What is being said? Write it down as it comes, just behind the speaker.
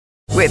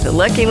With the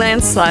Lucky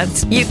Land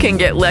Slots, you can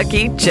get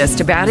lucky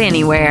just about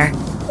anywhere.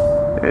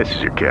 This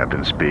is your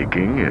captain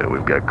speaking.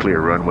 We've got clear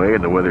runway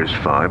and the weather's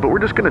fine, but we're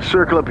just going to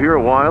circle up here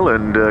a while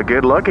and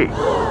get lucky.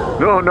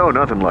 No,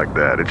 nothing like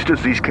that. It's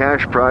just these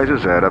cash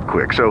prizes add up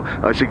quick. So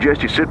I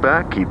suggest you sit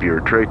back, keep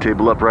your tray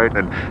table upright,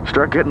 and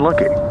start getting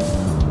lucky.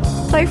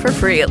 Play for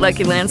free at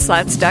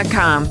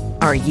LuckyLandSlots.com.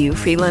 Are you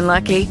feeling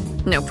lucky?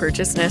 No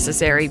purchase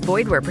necessary.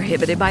 Void where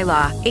prohibited by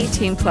law.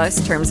 18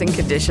 plus terms and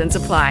conditions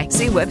apply.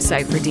 See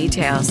website for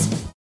details.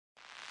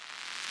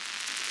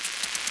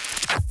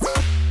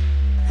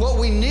 What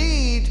we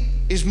need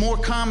is more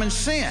common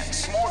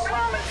sense. More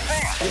common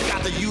sense. We've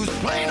got to use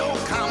plain old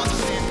common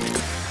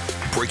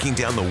sense. Breaking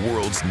down the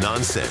world's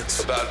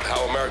nonsense about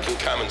how American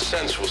common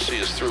sense will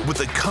see us through. with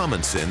the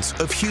common sense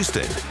of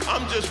Houston.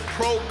 I'm just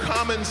pro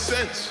common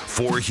sense.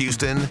 For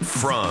Houston,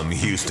 from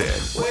Houston.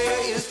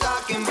 Where you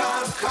talking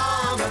about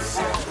common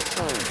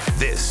sense?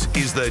 This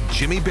is the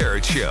Jimmy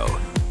Barrett Show,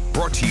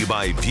 brought to you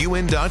by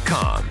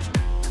viewin.com.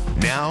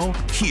 Now,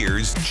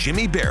 here's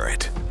Jimmy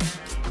Barrett.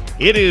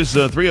 It is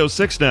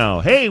 3:06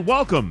 now. Hey,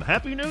 welcome.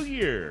 Happy New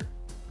Year.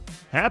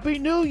 Happy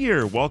New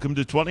Year. Welcome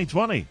to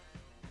 2020.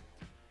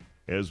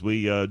 As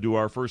we do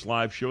our first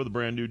live show of the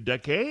brand new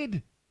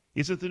decade.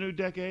 Is it the new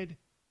decade?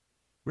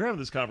 We were having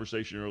this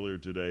conversation earlier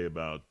today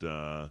about,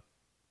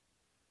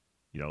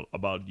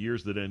 about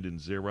years that end in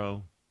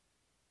zero.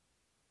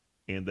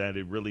 And that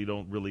it really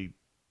don't really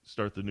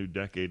start the new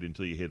decade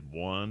until you hit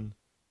one.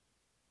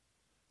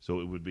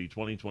 So it would be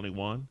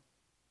 2021.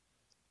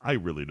 I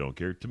really don't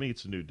care. To me,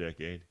 it's a new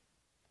decade.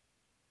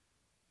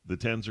 The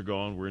 10s are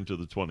gone. We're into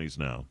the 20s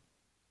now.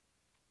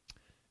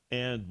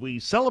 And we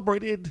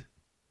celebrated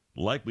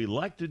like we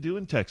like to do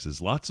in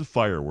Texas. Lots of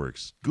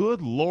fireworks.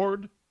 Good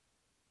Lord.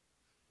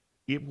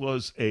 It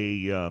was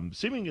a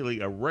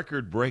seemingly a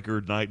record-breaker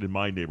night in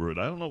my neighborhood.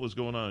 I don't know what was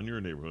going on in your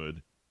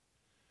neighborhood,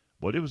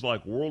 but it was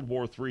like World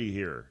War III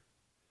here.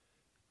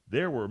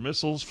 There were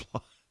missiles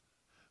flying.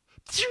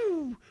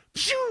 Pew!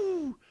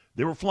 Pew!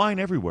 They were flying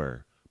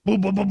everywhere. Boom,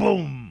 boom, boom,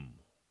 boom.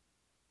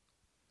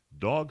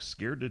 Dogs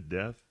scared to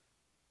death.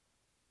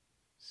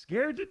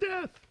 Scared to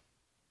death.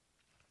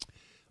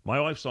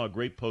 My wife saw a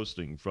great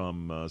posting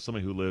from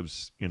somebody who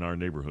lives in our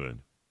neighborhood.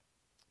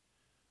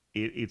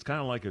 It's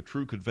kind of like a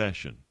true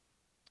confession.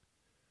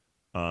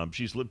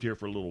 She's lived here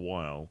for a little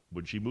while.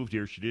 When she moved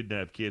here, she didn't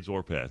have kids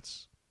or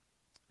pets.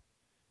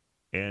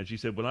 And she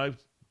said,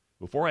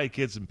 before I had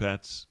kids and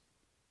pets,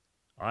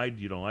 I'd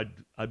be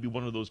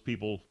one of those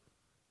people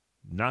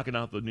knocking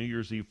out the New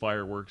Year's Eve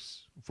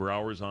fireworks for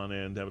hours on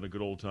end, having a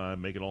good old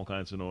time, making all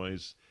kinds of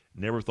noise.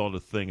 Never thought a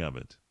thing of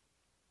it.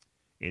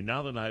 And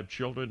now that I have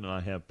children and I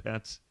have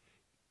pets,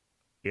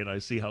 and I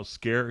see how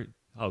scared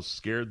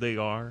they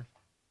are,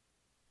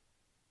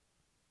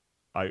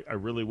 I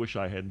really wish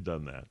I hadn't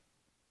done that.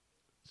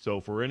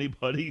 So for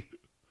anybody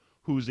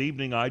whose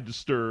evening I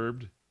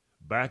disturbed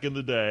back in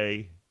the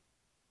day,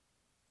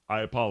 I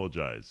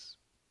apologize.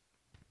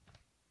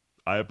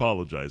 I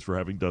apologize for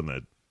having done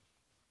that.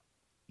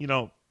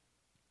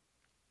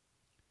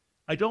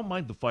 I don't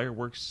mind the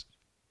fireworks.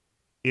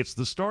 It's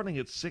the starting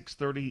at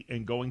 6:30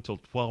 and going till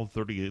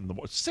 12:30 in the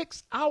morning.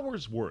 6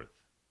 hours worth.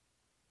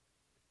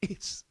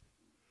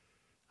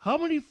 How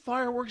many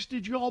fireworks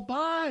did you all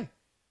buy?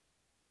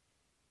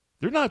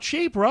 They're not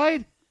cheap,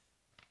 right?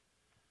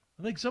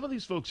 I think some of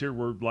these folks here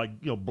were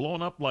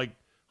blowing up like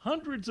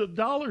hundreds of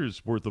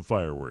dollars worth of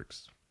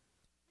fireworks.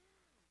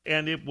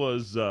 And it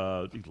was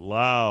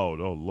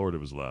loud. Oh, Lord, it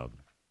was loud.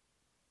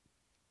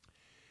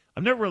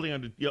 I've never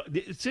really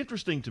it's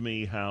interesting to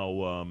me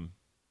how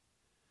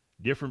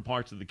different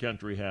parts of the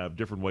country have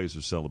different ways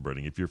of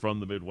celebrating. If you're from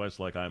the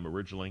Midwest like I am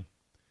originally,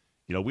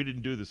 we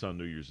didn't do this on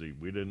New Year's Eve.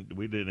 We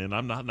didn't, and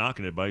I'm not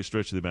knocking it by a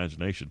stretch of the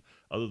imagination,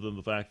 other than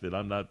the fact that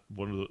I'm not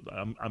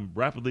I'm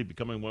rapidly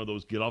becoming one of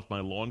those get off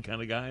my lawn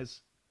kind of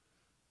guys.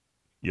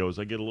 As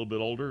I get a little bit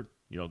older,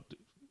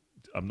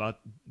 I'm not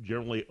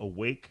generally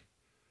awake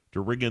to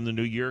ring in the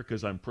new year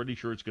because I'm pretty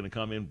sure it's going to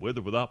come in with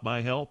or without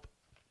my help.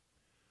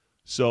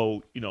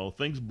 So,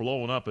 things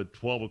blowing up at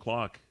 12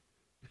 o'clock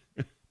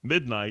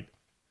midnight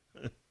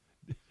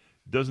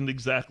isn't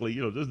exactly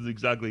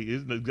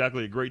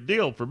a great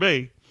deal for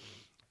me.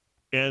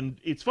 And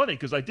it's funny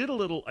because I did a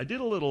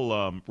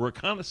little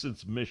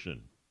reconnaissance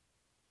mission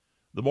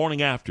the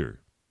morning after,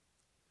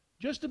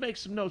 just to make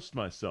some notes to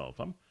myself.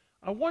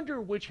 I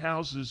wonder which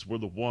houses were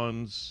the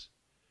ones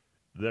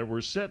that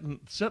were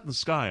setting the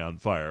sky on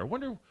fire. I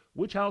wonder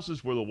which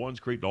houses were the ones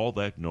creating all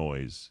that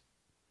noise.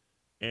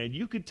 And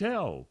you could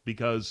tell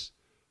because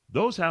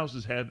those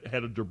houses had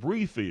a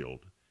debris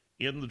field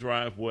in the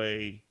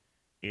driveway,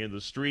 in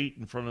the street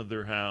in front of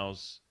their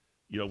house,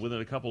 within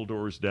a couple of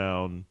doors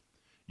down.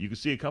 You can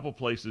see a couple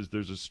places.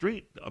 There's a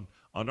street,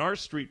 on our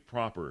street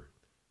proper,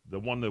 the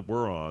one that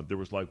we're on, there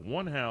was like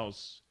one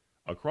house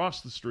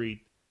across the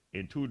street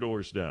and 2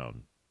 doors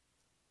down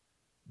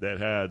that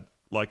had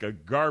like a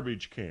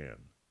garbage can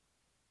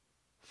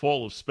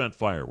full of spent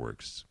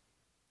fireworks.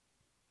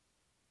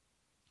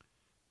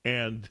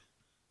 And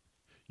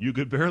you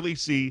could barely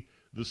see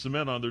the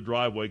cement on their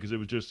driveway because it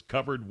was just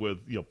covered with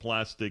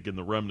plastic and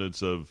the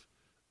remnants of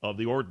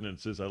the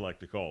ordinance, as I like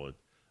to call it.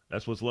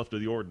 That's what's left of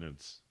the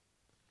ordinance.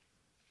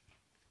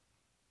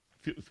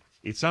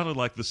 It sounded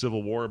like the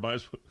Civil War. It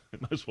might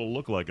as well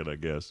look like it, I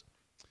guess.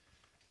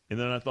 And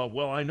then I thought,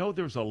 well, I know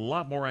there's a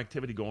lot more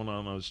activity going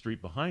on the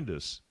street behind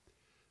us.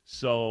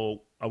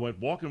 So I went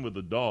walking with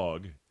the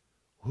dog,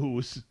 who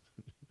was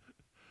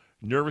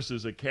nervous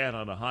as a cat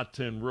on a hot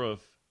tin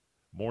roof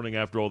morning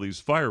after all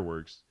these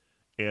fireworks.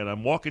 And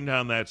I'm walking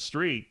down that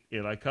street,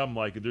 and I come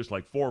there's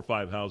 4 or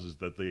 5 houses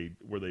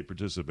where they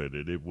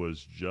participated. It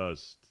was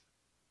just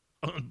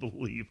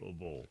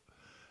unbelievable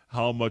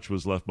how much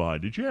was left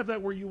behind. Did you have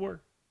that where you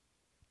were?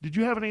 Did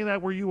you have any of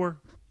that where you were?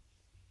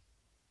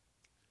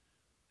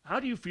 How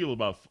do you feel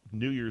about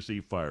New Year's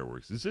Eve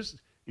fireworks? Is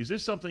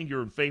this something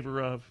you're in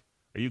favor of?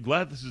 Are you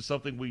glad this is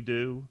something we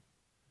do?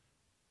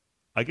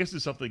 I guess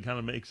it's something that kind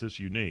of makes us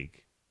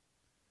unique.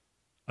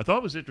 I thought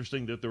it was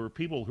interesting that there were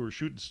people who were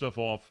shooting stuff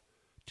off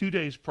 2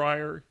 days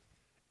prior,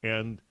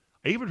 and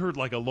I even heard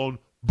a lone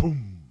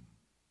boom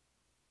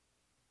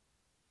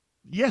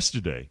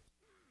yesterday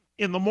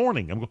in the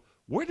morning. I'm going,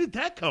 where did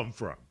that come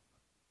from?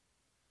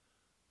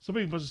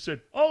 Somebody must have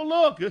said, oh,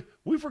 look,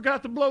 we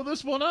forgot to blow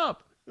this one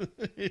up.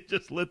 It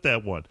just lit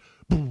that one.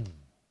 Boom.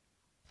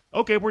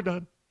 Okay, we're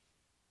done.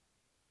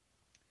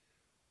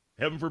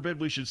 Heaven forbid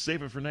we should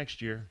save it for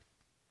next year.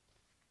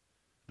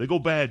 They go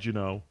bad,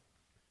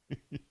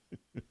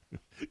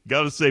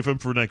 Got to save them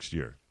for next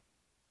year.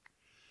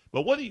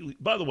 But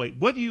by the way,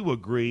 whether you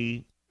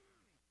agree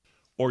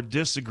or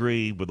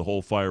disagree with the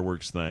whole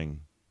fireworks thing,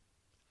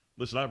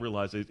 listen, I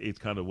realize it's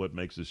kind of what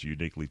makes us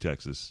uniquely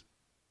Texas.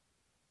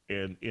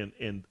 And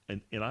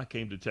I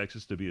came to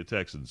Texas to be a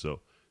Texan.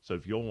 So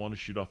if you don't want to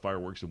shoot off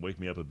fireworks and wake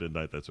me up at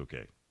midnight, that's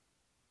okay.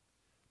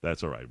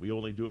 That's all right. We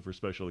only do it for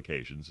special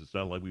occasions. It's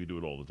not like we do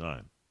it all the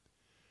time.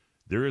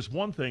 There is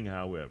one thing,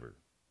 however,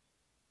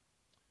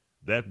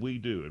 that we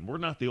do, and we're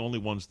not the only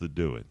ones that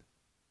do it.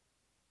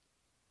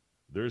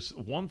 There's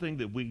one thing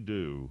that we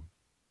do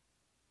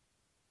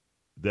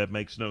that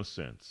makes no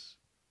sense.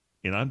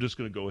 And I'm just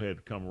going to go ahead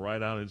and come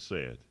right out and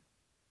say it.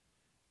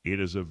 It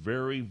is a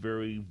very,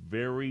 very,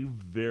 very,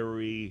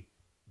 very,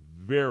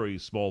 very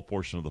small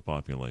portion of the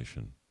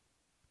population.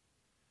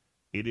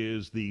 It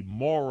is the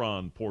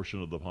moron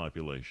portion of the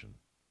population.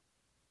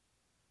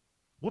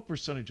 What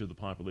percentage of the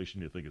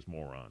population do you think is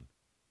moron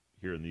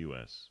here in the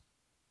U.S.?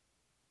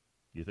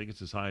 Do you think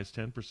it's as high as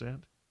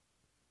 10%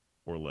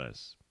 or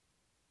less?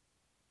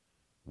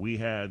 We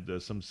had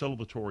some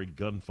celebratory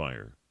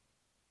gunfire.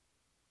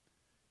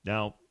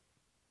 Now,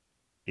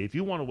 if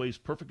you want to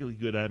waste perfectly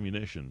good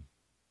ammunition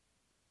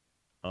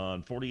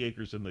on 40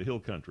 acres in the hill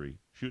country,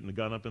 shooting a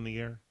gun up in the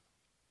air,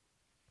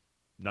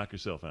 knock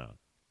yourself out.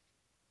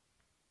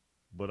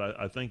 But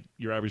I think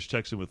your average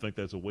Texan would think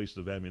that's a waste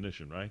of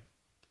ammunition, right?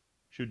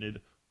 Shooting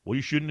it. What are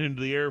you shooting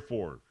into the air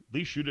for? At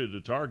least shoot it at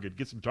a target.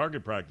 Get some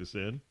target practice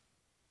in.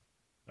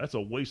 That's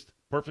a waste of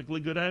perfectly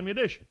good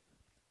ammunition.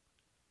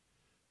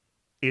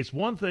 It's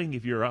one thing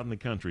if you're out in the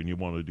country and you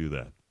want to do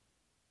that.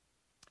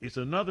 It's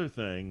another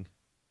thing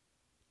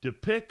to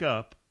pick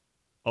up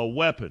a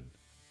weapon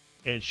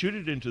and shoot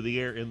it into the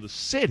air in the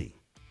city.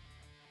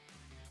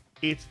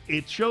 It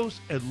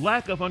shows a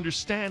lack of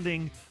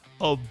understanding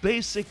of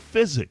basic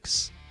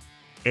physics.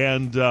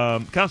 And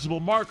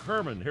Constable Mark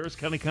Herman, Harris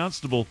County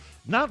Constable,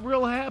 not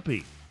real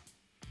happy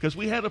because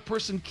we had a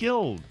person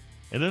killed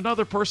and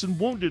another person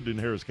wounded in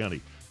Harris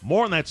County.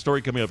 More on that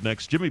story coming up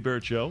next. Jimmy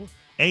Barrett Show,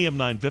 AM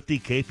 950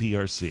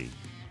 KPRC.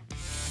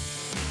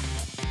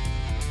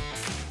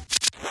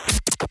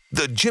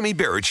 The Jimmy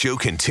Barrett Show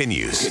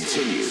continues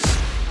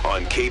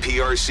on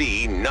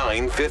KPRC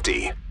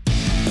 950.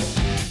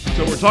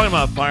 So we're talking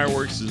about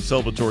fireworks and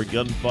celebratory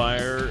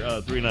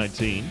gunfire,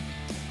 319,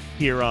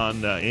 here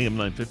on AM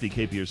 950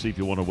 KPRC. If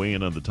you want to weigh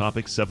in on the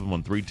topic,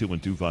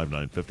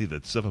 713-212-5950.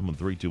 That's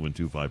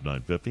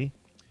 713-212-5950.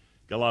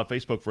 Got a lot of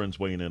Facebook friends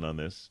weighing in on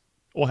this.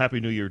 Oh, Happy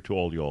New Year to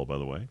all y'all, by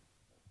the way.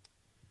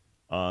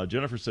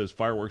 Jennifer says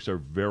fireworks are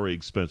very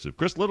expensive.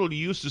 Chris Little, do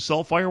you used to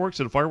sell fireworks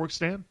at a fireworks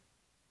stand?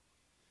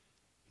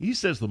 He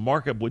says the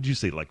markup, would you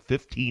say,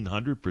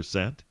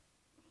 1,500%?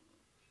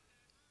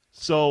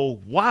 So,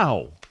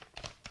 wow.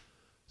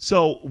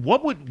 So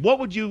what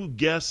would you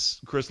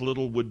guess, Chris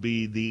Little, would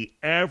be the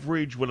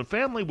average when a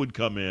family would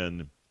come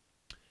in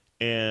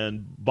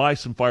and buy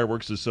some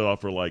fireworks to set off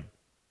for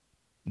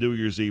New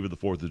Year's Eve or the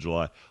 4th of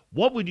July?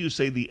 What would you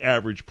say the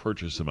average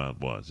purchase amount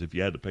was if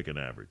you had to pick an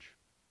average?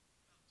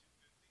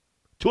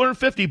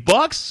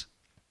 $250?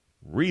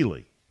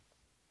 Really?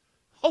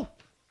 Oh,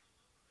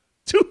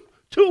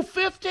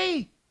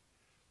 $250?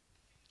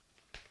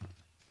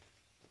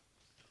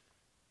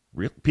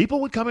 Real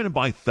people would come in and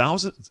buy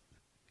thousands.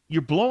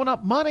 You're blowing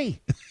up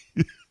money.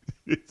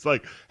 It's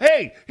like,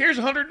 hey, here's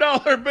a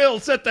 $100 bill.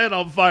 Set that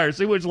on fire.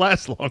 See which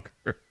lasts longer.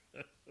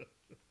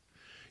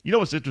 You know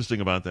what's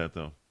interesting about that,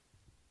 though?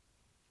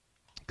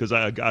 Because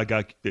I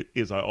got,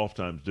 as I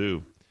oftentimes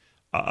do,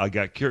 I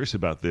got curious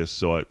about this,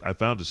 so I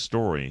found a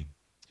story.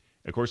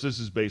 Of course, this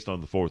is based on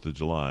the 4th of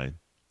July.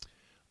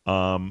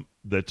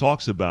 that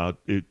talks about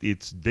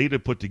it's data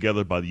put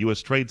together by the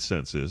U.S. Trade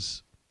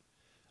Census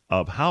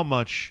of how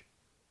much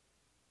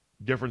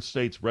different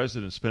states'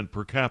 residents spend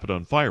per capita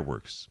on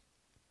fireworks.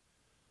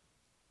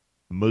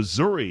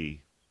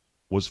 Missouri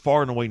was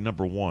far and away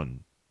number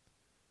one.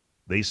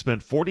 They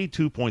spent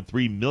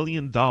 $42.3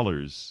 million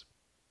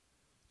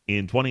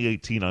in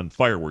 2018 on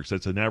fireworks.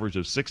 That's an average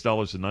of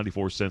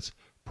 $6.94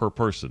 per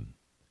person.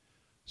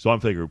 So I'm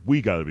thinking,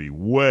 we got to be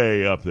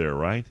way up there,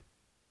 right?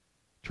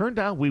 Turned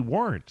out we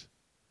weren't.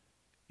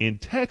 In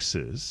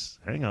Texas,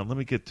 hang on, let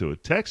me get to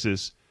it.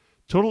 Texas,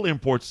 total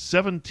imports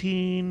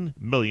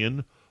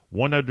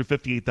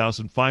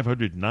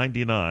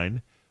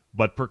 17,158,599,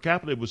 but per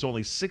capita it was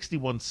only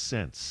 61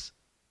 cents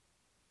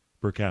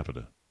per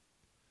capita.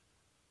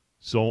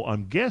 So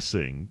I'm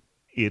guessing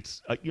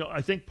it's,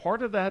 I think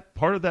part of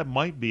that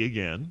might be,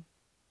 again,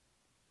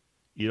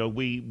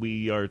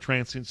 we are a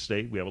transient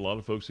state. We have a lot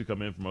of folks who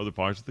come in from other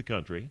parts of the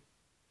country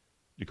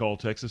to call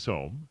Texas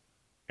home,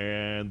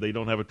 and they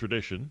don't have a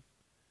tradition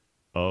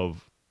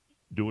of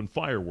doing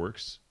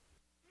fireworks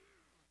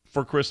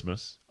for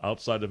Christmas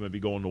outside of maybe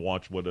going to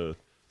watch what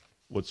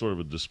sort of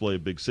a display a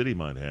big city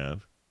might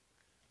have.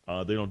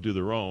 They don't do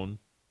their own,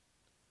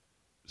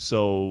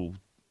 so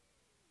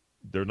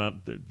they're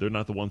not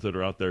the ones that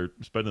are out there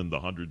spending the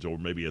hundreds or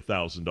maybe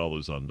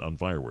 $1,000 on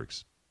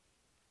fireworks.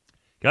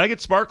 Can I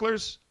get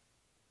sparklers?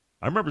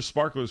 I remember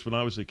sparklers when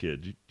I was a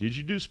kid. Did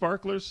you do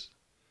sparklers?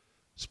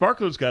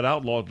 Sparklers got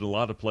outlawed in a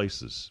lot of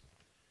places.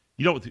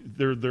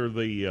 They're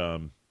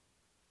the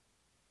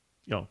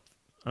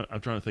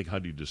I'm trying to think, how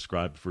do you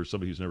describe for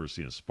somebody who's never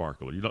seen a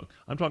sparkler?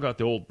 I'm talking about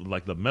the old,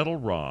 like the metal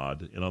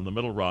rod, and on the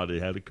metal rod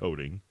it had a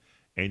coating,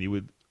 and you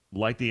would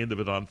light the end of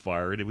it on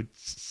fire, and it would,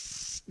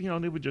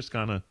 and it would just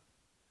kind of,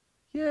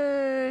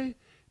 yay,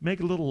 make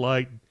a little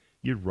light.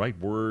 You'd write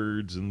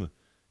words in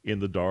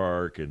the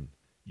dark, and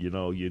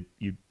you'd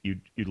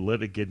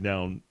let it get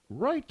down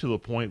right to the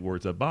point where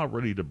it's about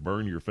ready to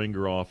burn your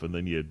finger off, and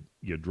then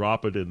you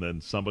drop it, and then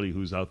somebody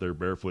who's out there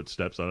barefoot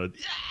steps on it,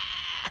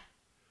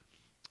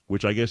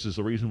 which I guess is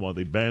the reason why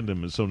they banned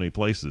them in so many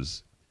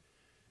places,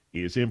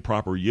 is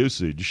improper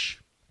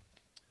usage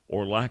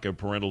or lack of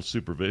parental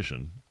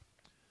supervision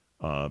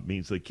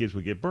means that kids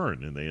would get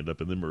burned, and they end up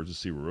in the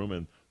emergency room.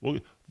 And, well,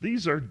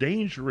 these are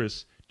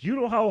dangerous. Do you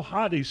know how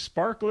hot a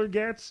sparkler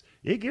gets?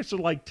 It gets to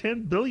like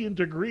 10 billion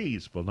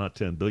degrees. Well, not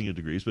 10 billion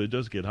degrees, but it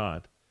does get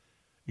hot.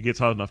 It gets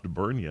hot enough to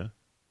burn you.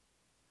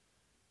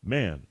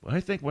 Man, I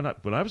think when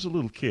I was a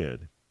little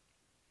kid,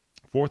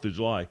 4th of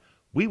July,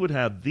 we would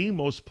have the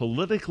most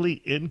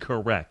politically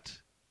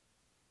incorrect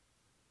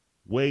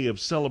way of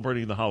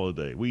celebrating the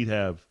holiday. We'd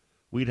have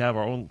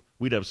our own.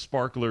 We'd have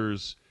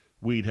sparklers.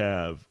 We'd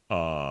have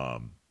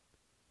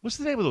what's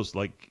the name of those,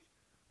 like,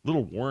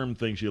 little worm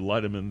things? You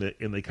light them and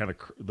they kind of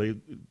they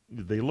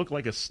look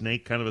like a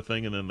snake kind of a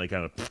thing, and then they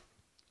kind of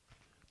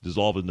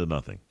dissolve into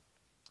nothing.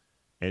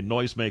 And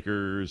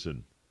noisemakers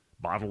and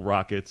bottle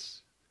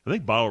rockets. I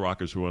think bottle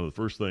rockets were one of the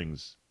first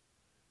things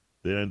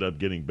that end up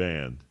getting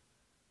banned.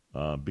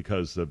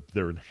 Because of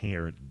their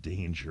inherent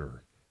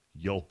danger.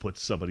 You'll put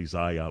somebody's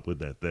eye out with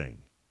that thing.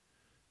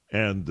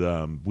 And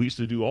we used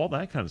to do all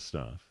that kind of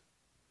stuff.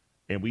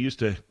 And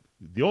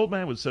the old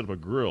man would set up a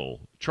grill,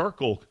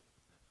 charcoal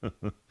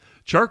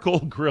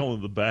grill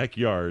in the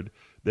backyard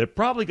that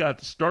probably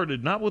got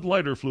started not with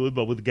lighter fluid,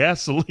 but with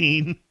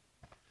gasoline.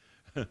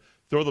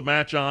 Throw the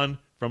match on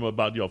from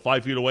about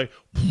 5 feet away.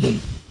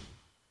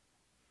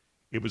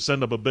 It would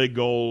send up a big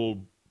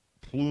old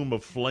plume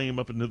of flame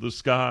up into the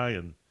sky,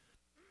 and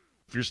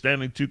if you're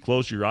standing too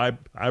close, your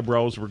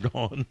eyebrows were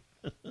gone.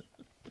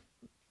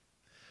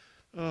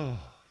 Oh,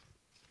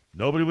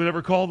 nobody would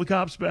ever call the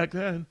cops back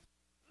then.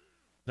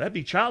 That'd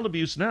be child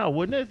abuse now,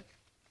 wouldn't it?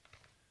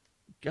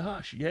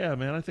 Gosh, yeah,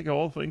 man. I think of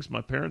all the things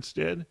my parents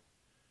did.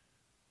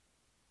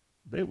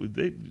 They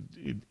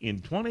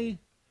in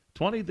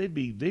 2020 they'd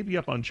be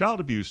up on child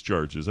abuse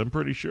charges. I'm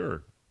pretty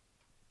sure.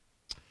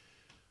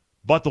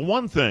 But the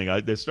one thing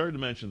they started to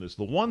mention this.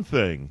 The one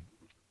thing.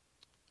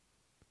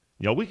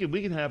 We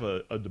can have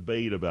a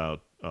debate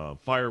about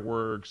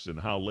fireworks and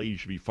how late you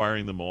should be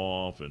firing them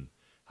off, and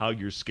how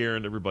you're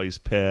scaring everybody's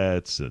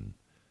pets and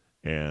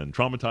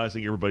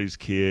traumatizing everybody's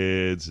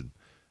kids,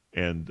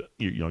 and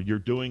you're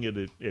doing it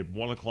at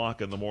 1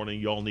 o'clock in the morning.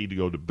 You all need to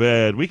go to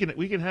bed. We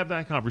can have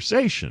that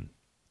conversation.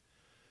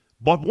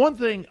 But one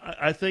thing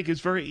I think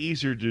is very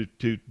easier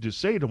to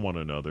say to one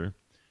another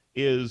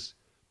is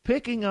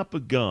picking up a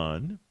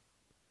gun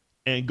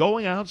and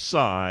going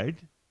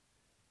outside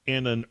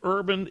in an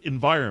urban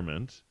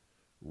environment,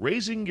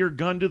 raising your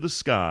gun to the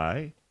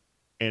sky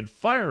and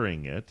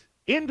firing it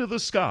into the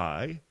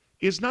sky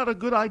is not a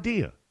good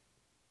idea.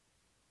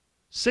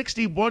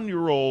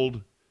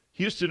 61-year-old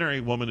Houston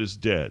area woman is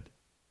dead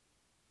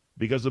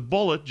because a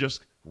bullet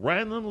just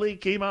randomly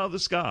came out of the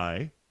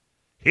sky,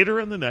 hit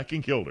her in the neck,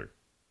 and killed her.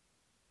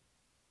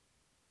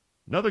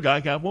 Another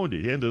guy got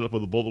wounded. He ended up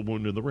with a bullet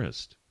wound in the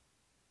wrist.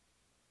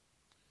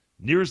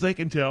 Near as they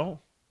can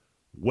tell,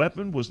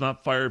 weapon was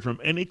not fired from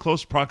any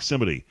close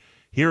proximity.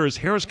 Here is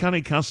Harris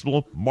County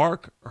Constable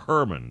Mark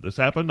Herman. This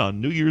happened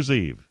on New Year's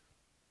Eve.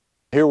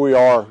 Here we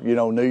are,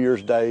 New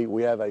Year's Day.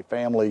 We have a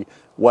family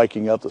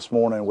waking up this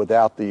morning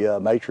without the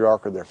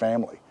matriarch of their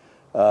family.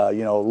 A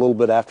little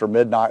bit after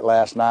midnight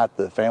last night,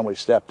 the family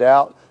stepped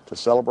out to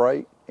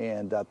celebrate.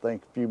 And I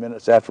think a few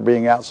minutes after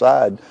being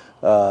outside,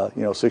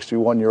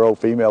 61-year-old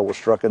female was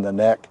struck in the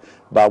neck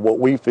by what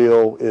we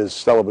feel is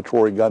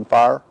celebratory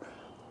gunfire.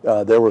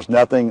 There was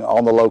nothing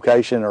on the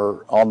location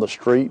or on the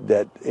street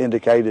that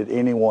indicated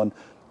anyone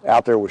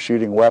out there was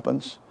shooting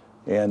weapons.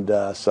 And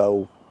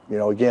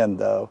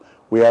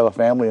we have a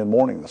family in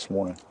mourning this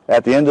morning.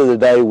 At the end of the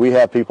day, we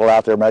have people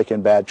out there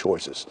making bad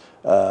choices.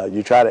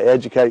 You try to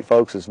educate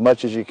folks as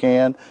much as you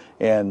can,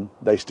 and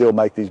they still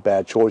make these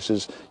bad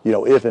choices,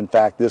 if in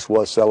fact this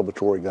was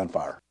celebratory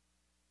gunfire.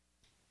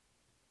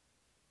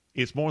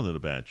 It's more than a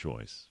bad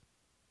choice.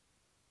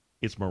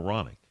 It's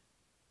moronic.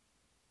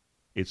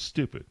 It's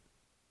stupid.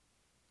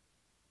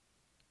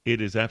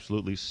 It is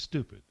absolutely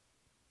stupid.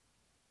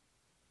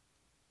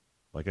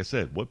 Like I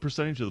said, what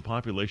percentage of the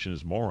population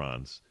is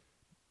morons?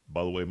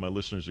 By the way, my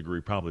listeners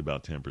agree probably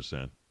about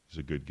 10% is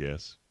a good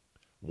guess.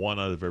 1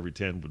 out of every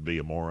 10 would be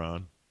a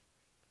moron.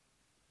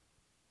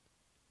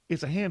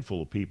 It's a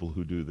handful of people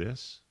who do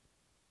this.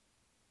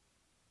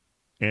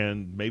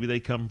 And maybe they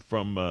come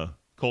from a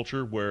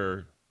culture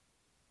where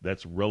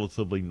that's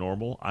relatively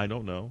normal. I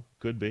don't know.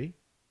 Could be.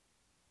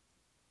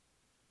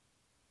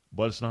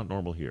 But it's not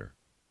normal here.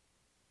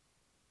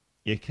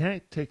 You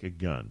can't take a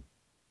gun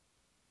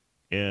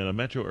in a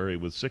metro area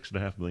with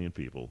 6.5 million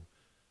people,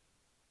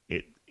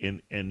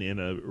 in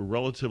a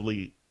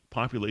relatively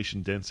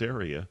population-dense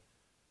area,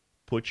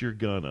 put your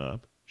gun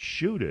up,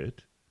 shoot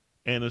it,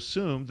 and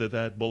assume that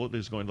that bullet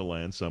is going to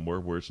land somewhere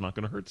where it's not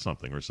going to hurt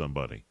something or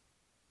somebody.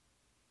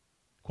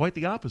 Quite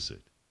the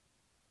opposite.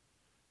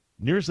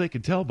 Near as they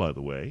can tell, by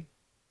the way,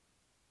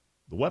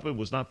 the weapon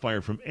was not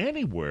fired from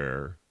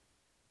anywhere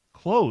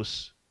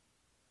close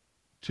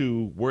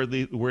to where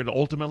it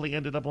ultimately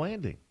ended up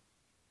landing.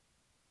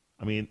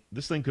 I mean,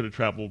 this thing could have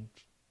traveled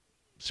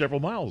several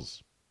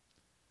miles.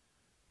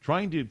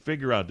 Trying to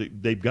figure out,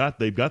 they've got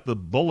the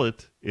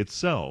bullet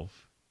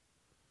itself,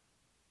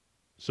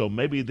 so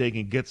maybe they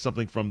can get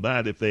something from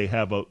that if they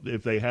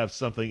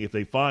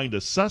find a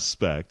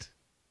suspect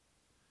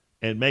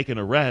and make an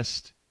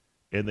arrest,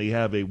 and they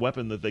have a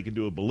weapon that they can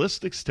do a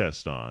ballistics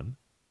test on,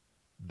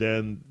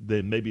 then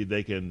maybe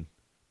they can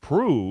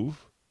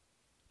prove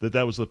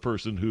that was the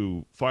person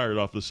who fired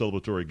off the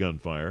celebratory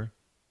gunfire.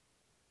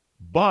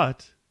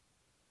 But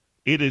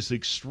it is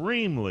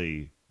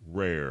extremely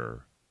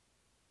rare,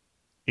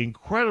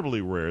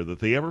 incredibly rare, that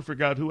they ever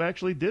forgot who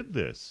actually did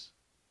this.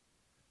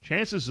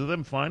 Chances of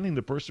them finding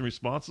the person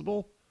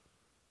responsible,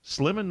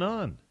 slim and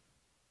none,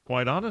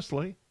 quite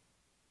honestly.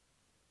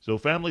 So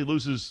family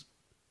loses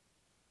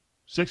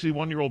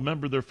 61-year-old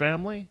member of their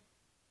family,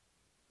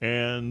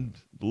 and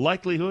the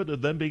likelihood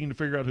of them being to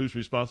figure out who's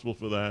responsible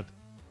for that,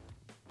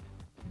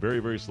 very,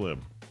 very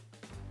slim.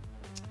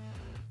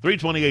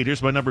 328,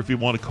 here's my number if you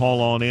want to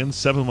call on in,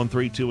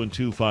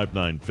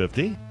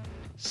 713-212-5950.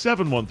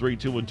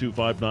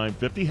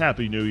 713-212-5950.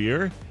 Happy New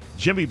Year.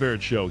 Jimmy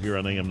Barrett Show here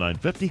on AM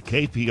 950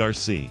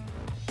 KPRC.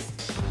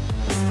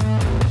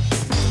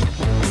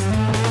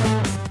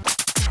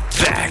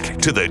 Back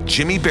to the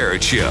Jimmy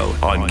Barrett Show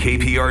on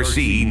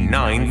KPRC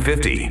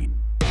 950.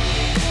 I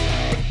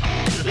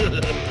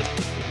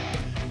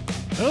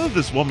don't know if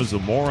this woman's a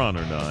moron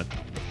or not.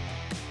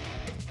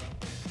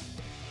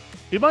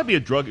 It might be a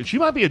drug. She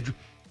might be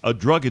a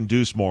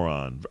drug-induced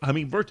moron. I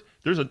mean,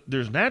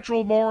 there's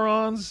natural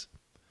morons,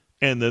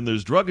 and then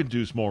there's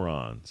drug-induced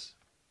morons.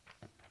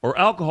 Or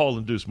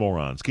alcohol-induced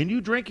morons. Can you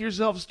drink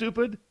yourself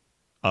stupid?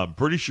 I'm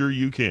pretty sure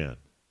you can.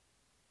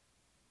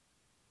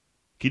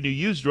 Can you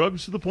use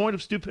drugs to the point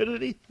of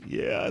stupidity?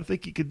 Yeah, I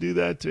think you could do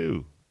that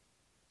too.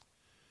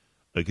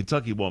 A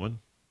Kentucky woman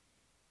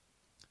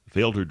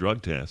failed her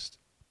drug test.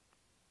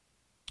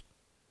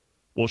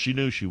 Well, she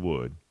knew she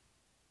would.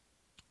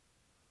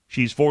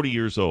 She's 40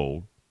 years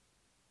old.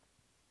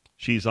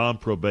 She's on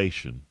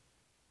probation.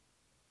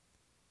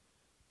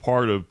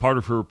 Part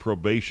of her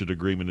probation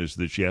agreement is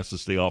that she has to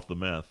stay off the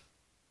meth,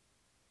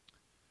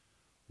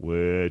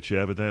 which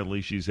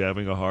evidently she's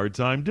having a hard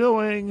time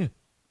doing.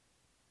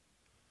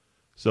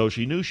 So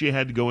she knew she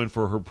had to go in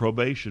for her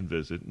probation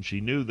visit, and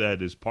she knew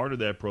that as part of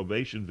that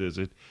probation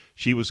visit,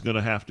 she was going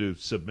to have to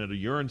submit a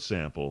urine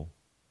sample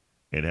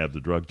and have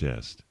the drug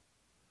test.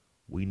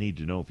 We need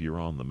to know if you're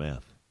on the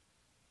meth.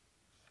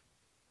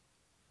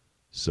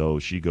 So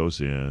she goes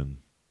in.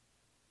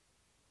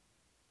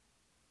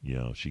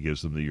 She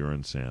gives them the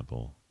urine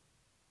sample.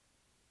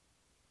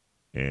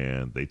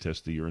 And they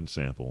test the urine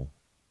sample.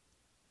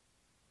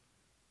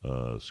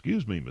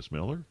 Excuse me, Miss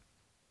Miller.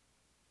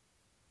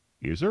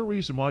 Is there a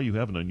reason why you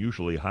have an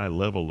unusually high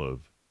level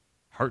of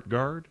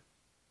HeartGard?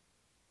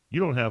 You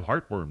don't have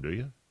heartworm, do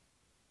you?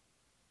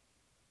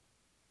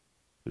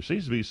 There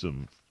seems to be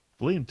some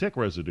flea and tick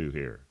residue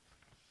here.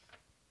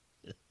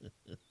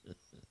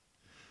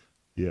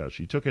 Yeah,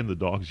 she took in the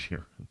dog's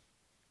urine.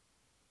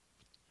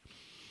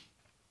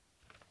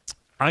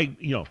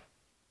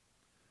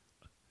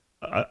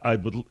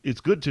 It's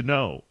good to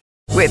know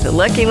With the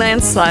Lucky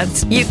Land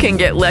Slots, you can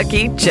get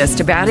lucky just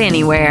about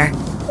anywhere.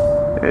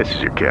 This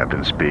is your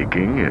captain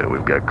speaking.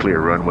 We've got clear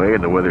runway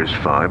and the weather's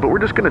fine, but we're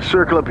just going to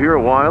circle up here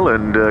a while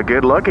and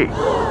get lucky.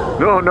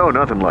 No,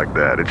 nothing like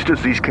that. It's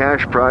just these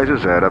cash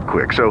prizes add up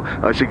quick. So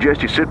I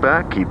suggest you sit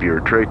back, keep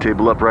your tray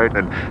table upright,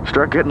 and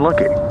start getting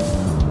lucky.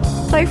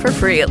 Play for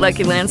free at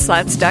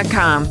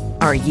LuckyLandSlots.com.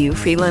 Are you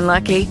feeling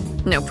lucky?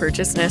 No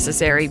purchase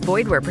necessary.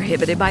 Void where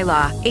prohibited by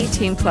law.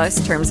 18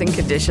 plus terms and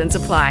conditions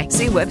apply.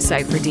 See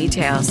website for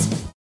details.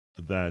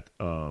 That,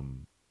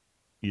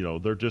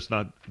 they're just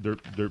not,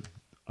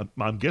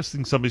 I'm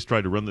guessing somebody's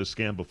tried to run this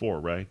scam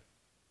before, right?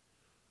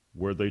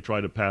 Where they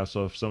try to pass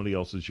off somebody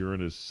else's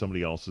urine as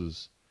somebody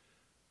else's,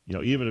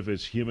 even if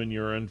it's human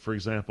urine, for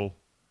example,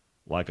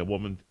 like a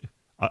woman.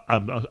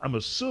 I'm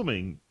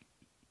assuming,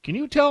 can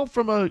you tell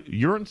from a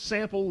urine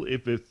sample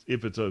if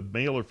it's a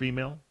male or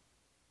female?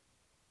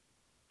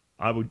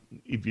 I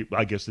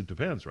guess it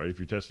depends, right? If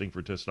you're testing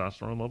for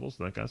testosterone levels,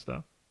 that kind of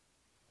stuff.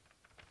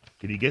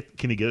 Can you get a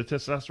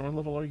testosterone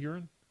level out of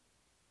urine?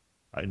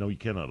 I know you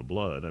can out of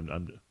blood.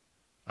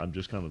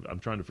 I'm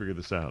trying to figure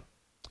this out.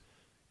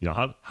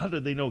 How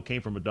did they know it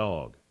came from a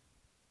dog?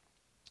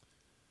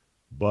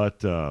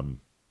 But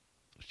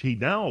she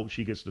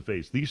gets to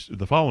face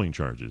the following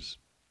charges: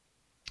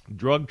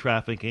 drug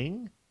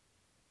trafficking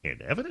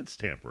and evidence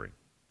tampering.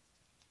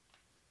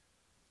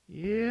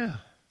 Yeah.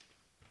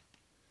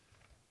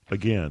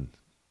 Again,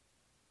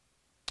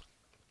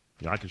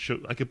 I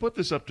could put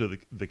this up to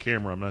the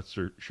camera. I'm not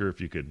sure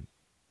if you could.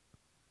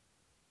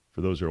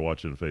 For those who are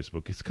watching on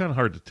Facebook, it's kind of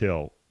hard to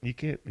tell. You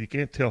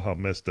can't tell how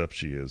messed up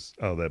she is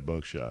out of that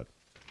mugshot,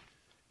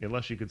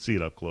 unless you can see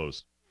it up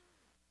close.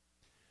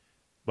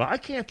 But I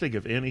can't think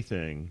of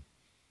anything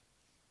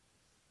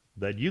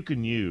that you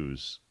can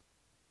use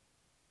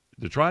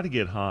to try to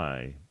get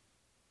high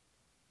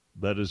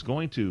that is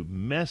going to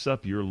mess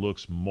up your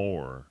looks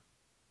more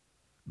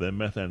than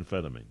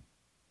methamphetamine.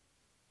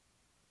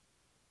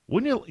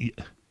 Wouldn't you?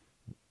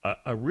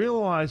 I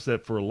realize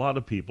that for a lot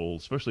of people,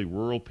 especially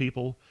rural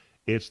people,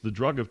 it's the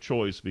drug of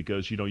choice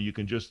because, you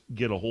can just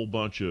get a whole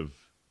bunch of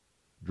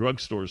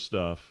drugstore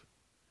stuff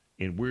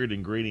in weird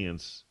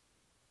ingredients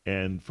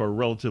and for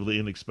relatively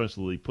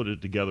inexpensively put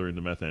it together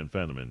into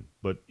methamphetamine.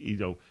 But,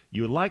 you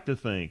would like to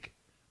think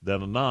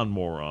that a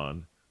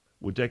non-moron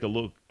would take a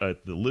look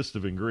at the list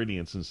of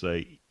ingredients and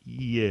say,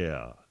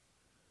 yeah,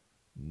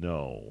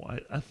 no,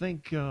 I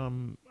think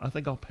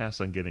I'll pass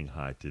on getting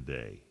high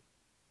today.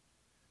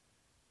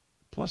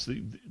 Plus,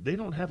 they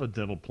don't have a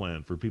dental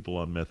plan for people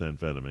on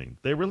methamphetamine.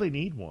 They really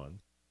need one.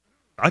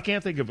 I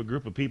can't think of a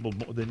group of people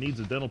that needs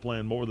a dental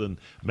plan more than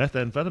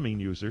methamphetamine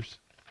users.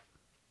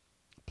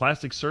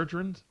 Plastic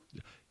surgeons.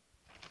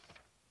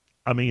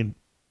 I mean,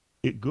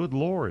 good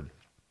Lord,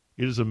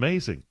 it is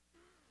amazing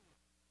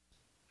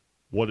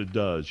what it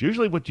does.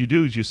 Usually what you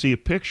do is you see a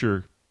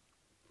picture.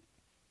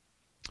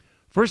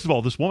 First of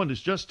all, this woman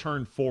has just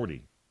turned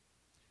 40.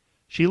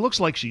 She looks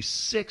like she's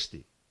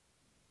 60.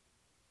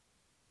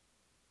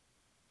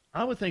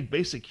 I would think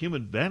basic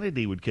human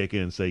vanity would kick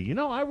in and say,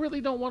 I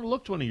really don't want to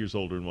look 20 years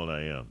older than what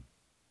I am.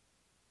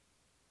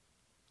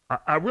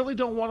 I really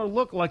don't want to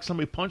look like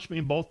somebody punched me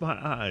in both my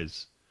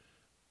eyes.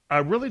 I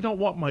really don't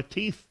want my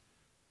teeth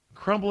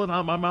crumbling out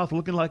of my mouth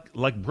looking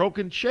like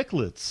broken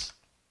chiclets.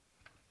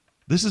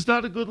 This is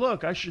not a good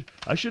look. I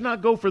should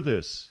not go for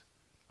this.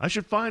 I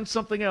should find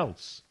something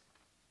else.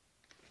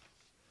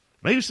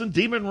 Maybe some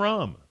demon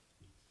rum.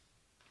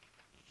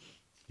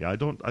 Yeah, I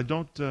don't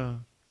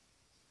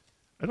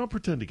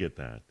pretend to get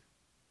that.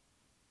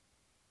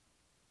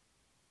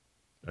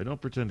 I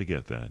don't pretend to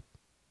get that.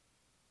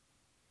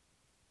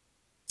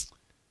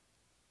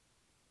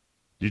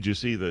 Did you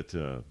see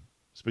that,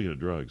 speaking of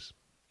drugs,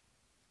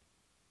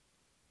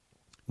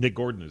 Nick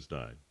Gordon has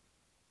died.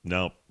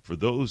 Now, for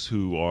those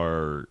who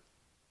are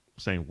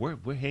saying,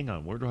 hang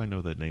on, where do I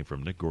know that name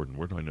from? Nick Gordon,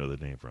 where do I know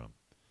that name from?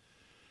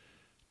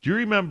 Do you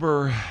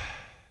remember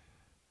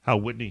how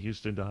Whitney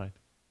Houston died?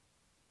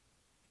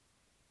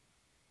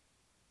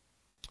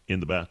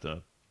 In the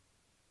bathtub.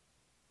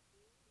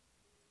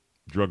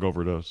 Drug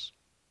overdose.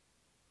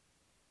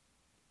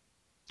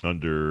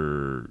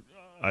 Under,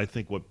 I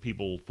think, what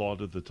people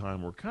thought at the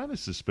time were kind of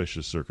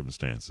suspicious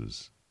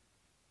circumstances.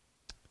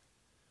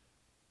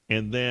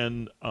 And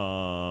then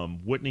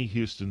Whitney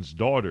Houston's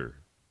daughter,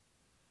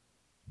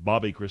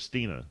 Bobby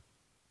Christina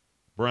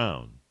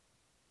Brown,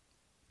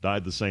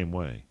 died the same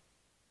way.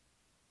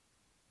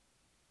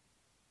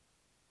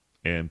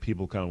 And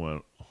people kind of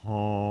went,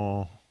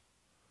 oh,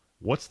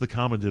 what's the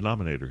common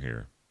denominator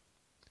here?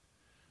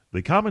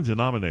 The common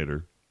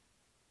denominator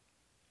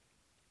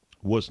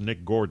was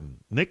Nick Gordon.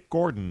 Nick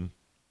Gordon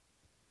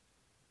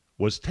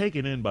was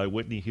taken in by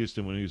Whitney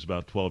Houston when he was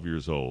about 12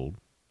 years old,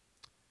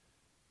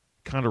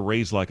 kind of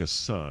raised like a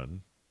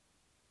son.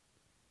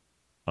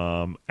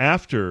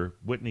 After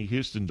Whitney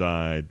Houston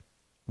died,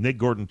 Nick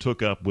Gordon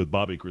took up with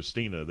Bobby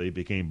Christina. They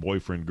became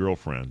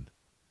boyfriend-girlfriend,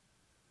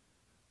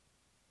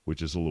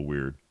 which is a little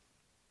weird.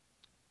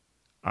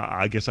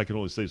 I guess I can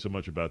only say so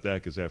much about that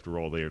because, after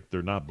all,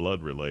 they're not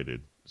blood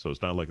related. So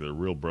it's not like they're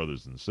real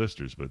brothers and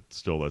sisters, but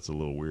still, that's a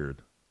little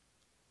weird.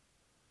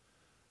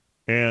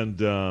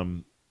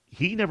 And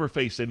he never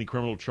faced any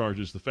criminal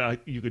charges.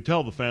 You could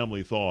tell the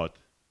family thought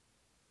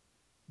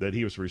that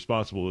he was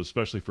responsible,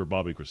 especially for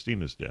Bobby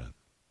Christina's death.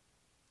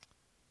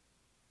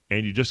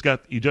 And you just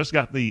got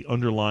the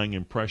underlying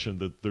impression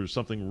that there's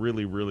something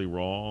really, really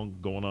wrong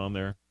going on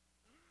there.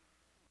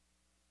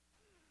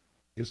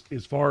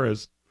 As far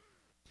as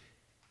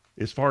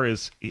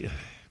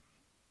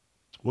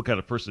what kind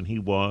of person he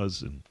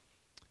was, and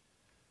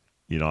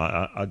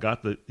I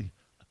got the.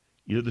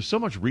 There's so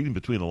much reading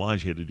between the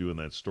lines you had to do in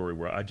that story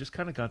where I just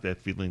kind of got that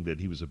feeling that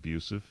he was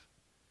abusive.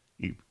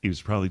 He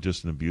was probably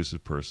just an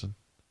abusive person.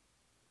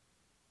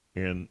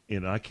 And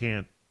I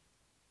can't,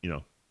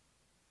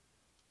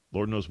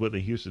 Lord knows Whitney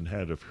Houston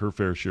had her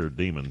fair share of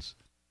demons.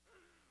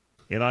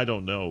 And I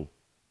don't know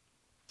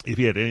if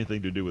he had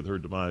anything to do with her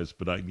demise,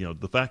 but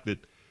the fact that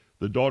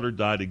the daughter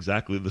died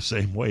exactly the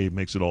same way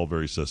makes it all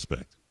very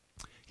suspect.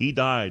 He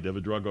died of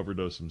a drug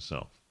overdose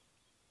himself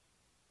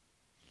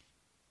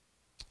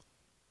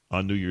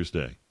on New Year's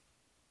Day.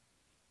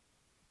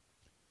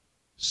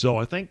 So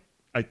I think,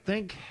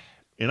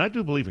 and I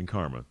do believe in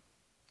karma.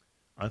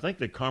 I think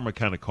that karma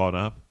kind of caught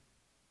up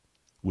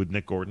with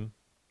Nick Gordon.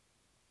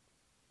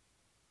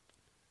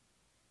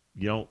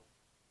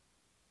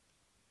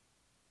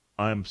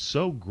 I'm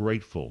so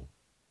grateful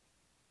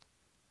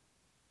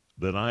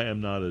that I am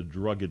not a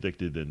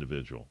drug-addicted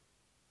individual.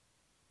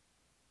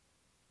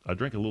 I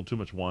drink a little too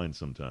much wine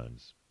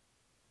sometimes.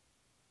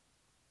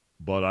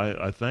 But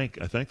I thank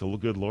the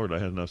good Lord I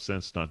had enough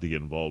sense not to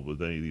get involved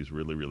with any of these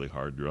really, really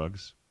hard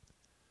drugs.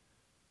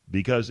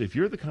 Because if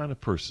you're the kind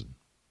of person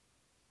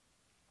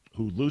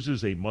who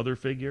loses a mother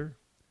figure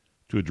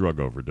to a drug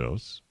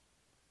overdose,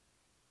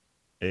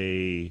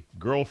 a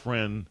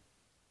girlfriend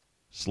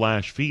 /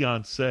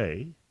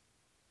 fiancé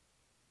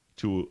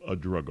to a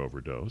drug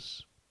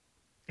overdose,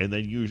 and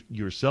then you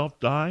yourself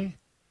die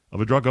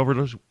of a drug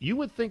overdose, you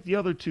would think the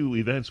other two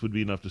events would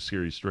be enough to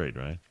scare you straight,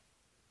 right?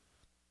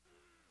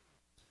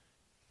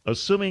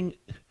 Assuming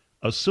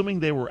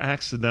they were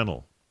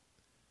accidental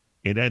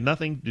and had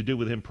nothing to do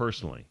with him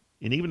personally,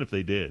 and even if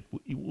they did,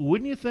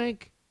 wouldn't you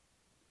think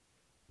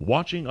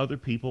watching other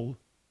people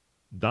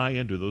die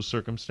under those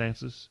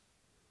circumstances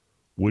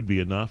would be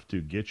enough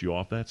to get you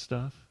off that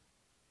stuff?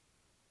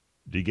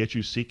 To get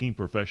you seeking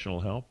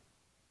professional help?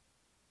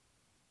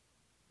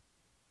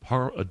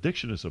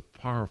 Addiction is a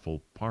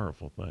powerful,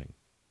 powerful thing.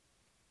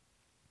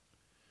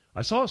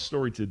 I saw a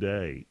story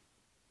today,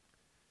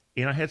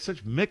 and I had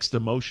such mixed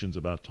emotions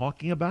about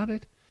talking about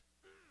it,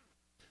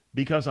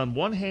 because on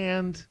one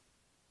hand,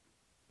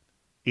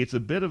 it's a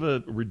bit of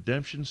a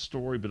redemption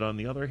story, but on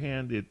the other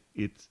hand,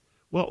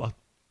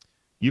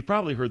 you've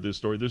probably heard this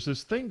story. There's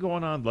this thing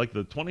going on, like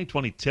the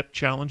 2020 Tip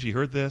Challenge. You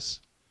heard this?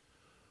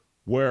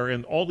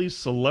 Wherein all these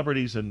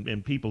celebrities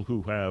and people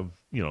who have,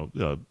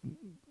 a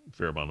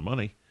fair amount of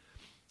money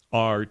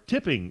are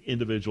tipping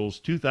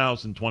individuals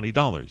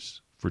 $2,020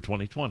 for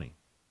 2020.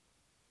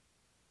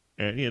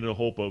 And in the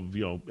hope of,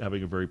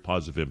 having a very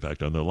positive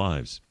impact on their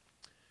lives.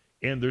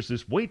 And there's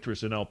this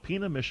waitress in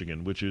Alpena,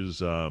 Michigan, which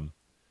is,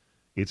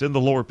 it's in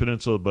the Lower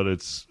Peninsula, but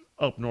it's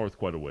up north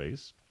quite a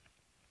ways.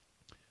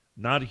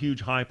 Not a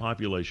huge high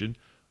population.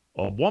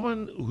 A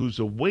woman who's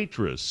a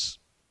waitress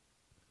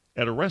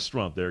at a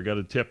restaurant there got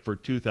a tip for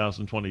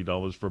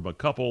 $2,020 from a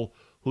couple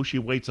who she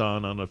waits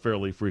on a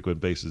fairly frequent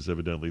basis.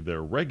 Evidently,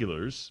 they're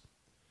regulars.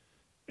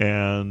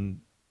 And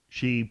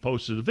she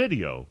posted a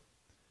video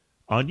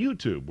on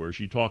YouTube where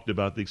she talked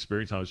about the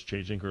experience, how it's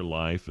changing her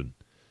life,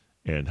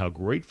 and how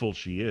grateful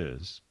she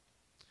is.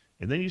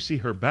 And then you see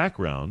her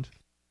background,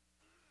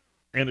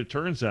 and it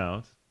turns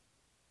out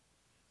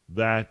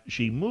that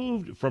she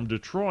moved from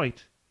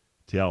Detroit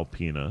to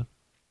Alpena.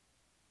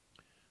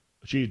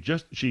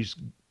 She's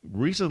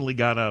recently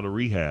got out of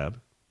rehab.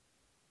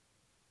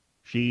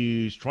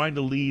 She's trying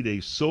to lead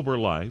a sober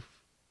life.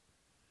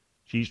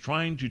 She's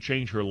trying to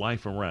change her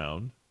life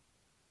around.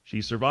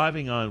 She's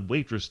surviving on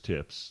waitress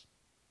tips.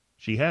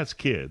 She has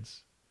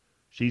kids.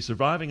 She's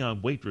surviving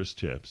on waitress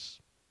tips.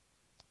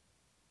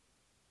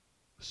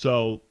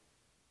 So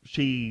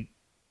she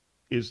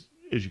is,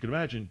 as you can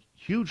imagine,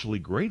 hugely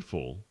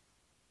grateful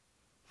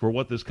for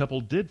what this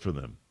couple did for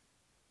them.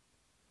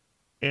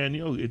 And,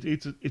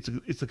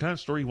 it's the kind of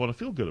story you want to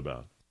feel good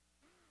about.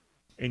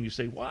 And you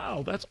say,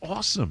 wow, that's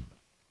awesome.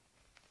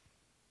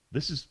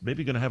 This is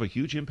maybe going to have a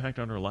huge impact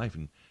on her life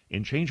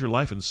and change her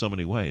life in so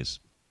many ways.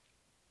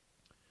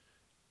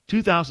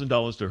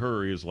 $2,000 to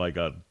her is like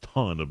a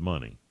ton of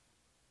money.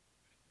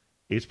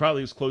 It's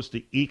probably as close to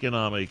an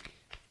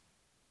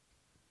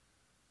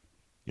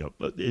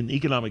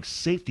economic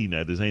safety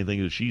net as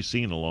anything that she's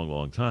seen in a long,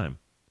 long time.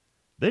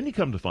 Then you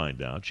come to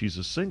find out she's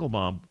a single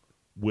mom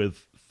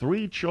with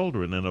 3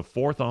 children and a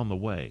 4th on the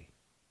way.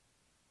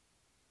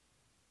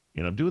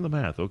 And I'm doing the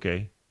math,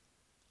 okay.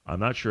 I'm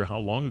not sure how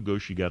long ago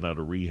she got out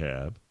of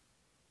rehab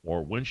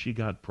or when she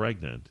got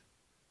pregnant.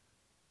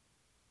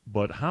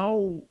 But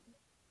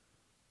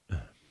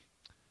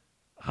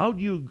How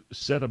do you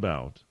set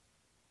about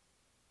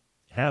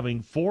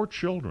having 4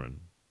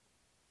 children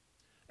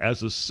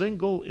as a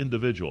single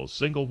individual,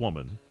 single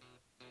woman,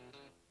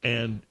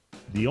 and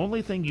the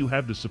only thing you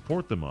have to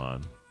support them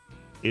on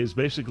is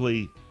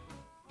basically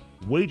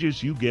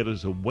wages you get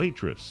as a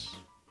waitress?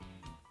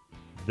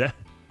 That,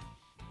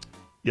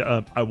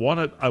 yeah,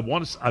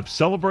 I'm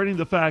celebrating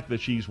the fact that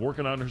she's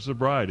working on her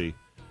sobriety,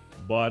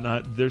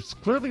 but there's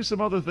clearly some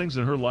other things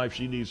in her life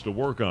she needs to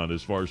work on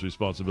as far as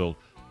responsible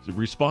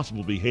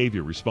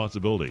behavior,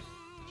 responsibility,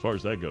 as far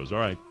as that goes. All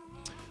right.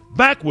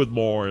 Back with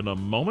more in a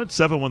moment.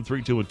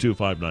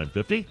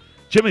 713-212-5950.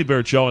 Jimmy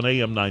Barrett Show on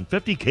AM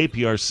 950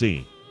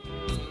 KPRC.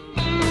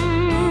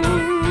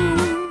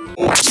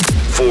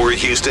 For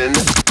Houston,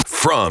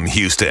 from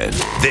Houston,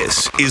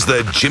 this is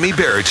the Jimmy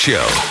Barrett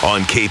Show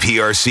on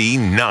KPRC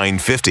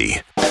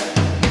 950.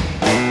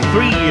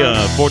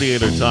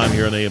 3:48 our time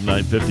here on AM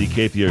 950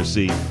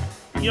 KPRC.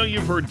 You know,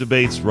 you've heard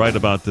debates, right,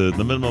 about the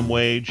minimum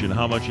wage and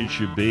how much it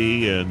should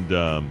be,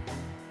 and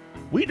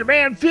we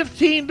demand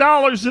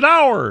 $15 an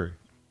hour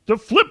to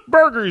flip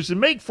burgers and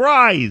make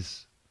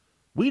fries.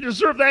 We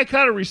deserve that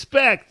kind of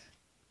respect.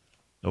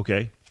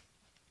 Okay.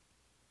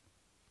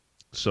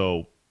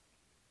 So,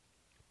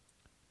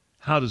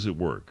 how does it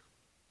work?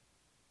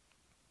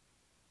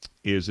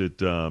 How is it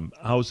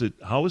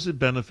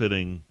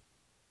benefiting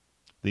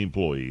the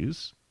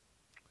employees?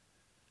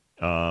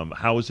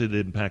 How is it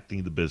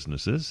impacting the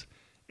businesses?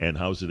 And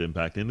how is it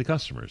impacting the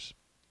customers?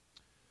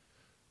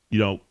 You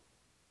know,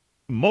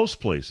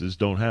 most places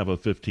don't have a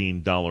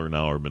 $15 an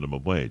hour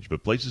minimum wage,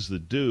 but places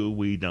that do,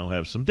 we now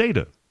have some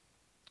data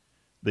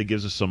that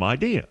gives us some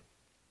idea.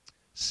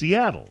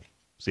 Seattle,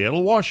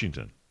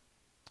 Washington,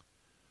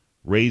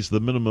 raised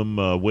the minimum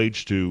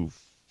wage to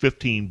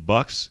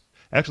 $15.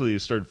 Actually, they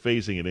started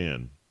phasing it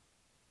in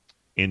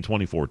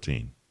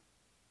 2014,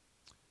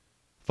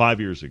 5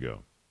 years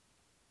ago.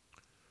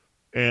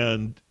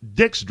 And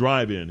Dick's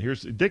Drive-In.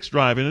 Dick's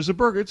Drive-In is a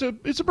burger.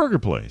 It's a burger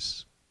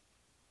place.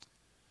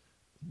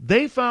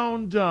 They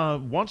found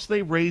once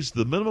they raised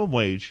the minimum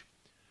wage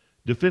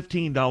to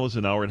 $15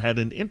 an hour, it had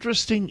an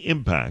interesting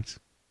impact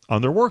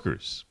on their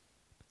workers.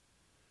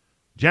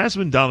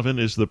 Jasmine Donovan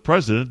is the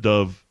president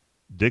of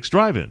Dick's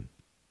Drive-In.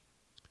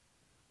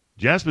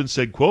 Jasmine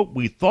said, quote,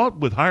 "We thought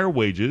with higher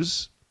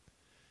wages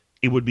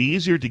it would be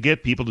easier to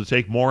get people to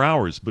take more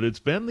hours, but it's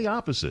been the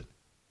opposite."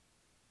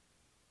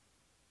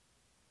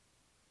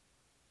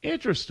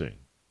 Interesting.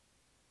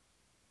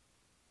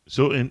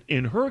 So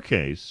in her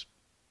case,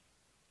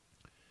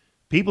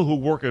 people who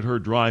work at her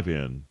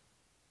drive-in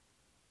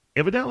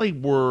evidently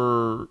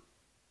were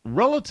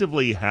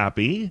relatively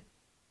happy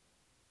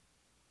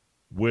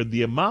with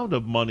the amount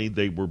of money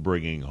they were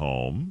bringing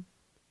home.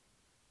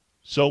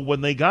 So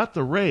when they got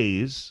the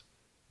raise,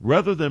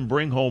 rather than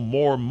bring home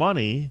more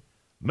money,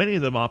 many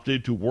of them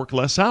opted to work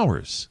less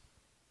hours,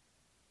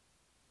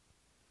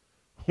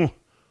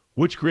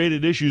 which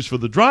created issues for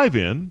the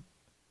drive-in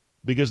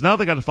because now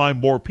they got to find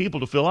more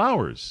people to fill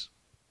hours,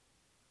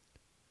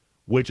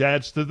 which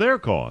adds to their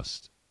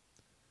cost,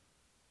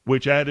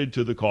 which added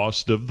to the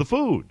cost of the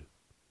food.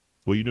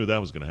 Well, you knew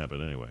that was going to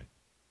happen anyway.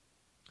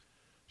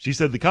 She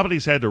said the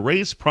companies had to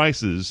raise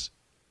prices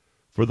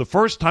for the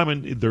first time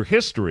in their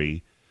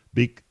history.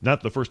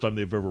 Not the first time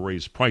they've ever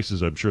raised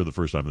prices, I'm sure the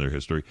first time in their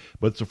history,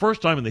 but it's the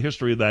first time in the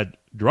history of that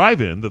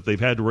drive-in that they've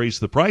had to raise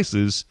the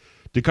prices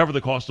to cover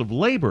the cost of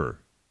labor.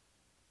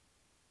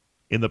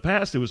 In the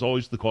past, it was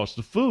always the cost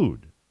of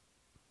food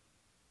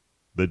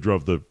that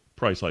drove the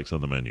price hikes on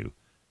the menu.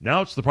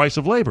 Now it's the price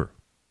of labor.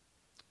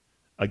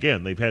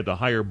 Again, they've had to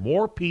hire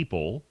more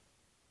people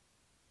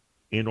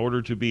in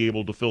order to be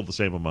able to fill the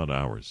same amount of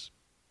hours.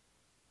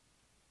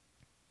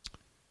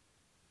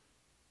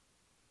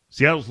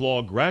 Seattle's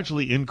law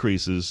gradually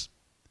increases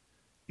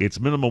its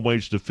minimum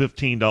wage to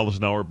 $15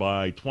 an hour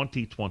by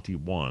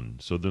 2021,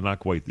 so they're not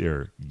quite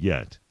there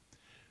yet.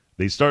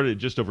 They started at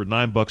just over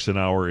 $9 an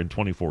hour in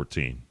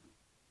 2014.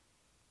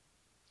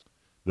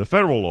 The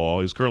federal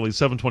law is currently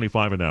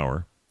 $7.25 an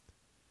hour,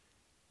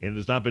 and it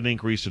has not been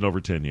increased in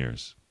over 10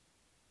 years.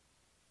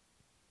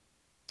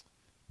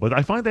 But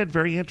I find that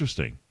very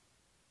interesting.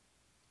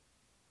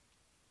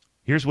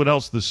 Here's what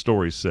else this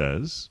story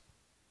says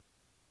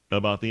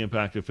about the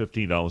impact of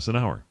 $15 an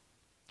hour,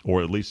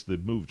 or at least the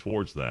move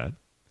towards that.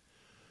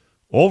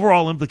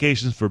 Overall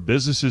implications for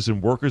businesses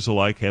and workers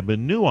alike have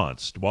been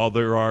nuanced. While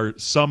there are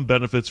some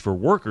benefits for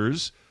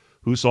workers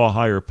who saw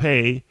higher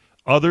pay,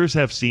 others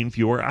have seen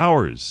fewer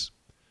hours.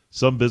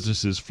 Some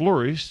businesses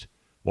flourished,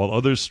 while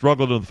others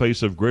struggled in the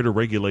face of greater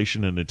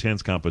regulation and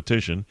intense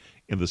competition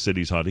in the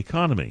city's hot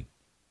economy.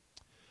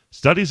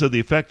 Studies of the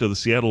effect of the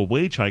Seattle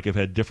wage hike have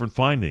had different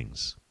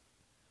findings.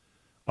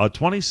 A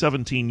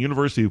 2017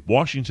 University of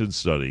Washington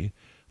study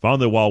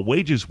found that while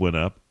wages went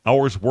up,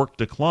 hours worked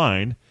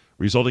declined,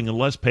 resulting in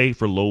less pay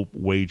for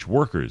low-wage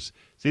workers.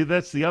 See,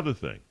 that's the other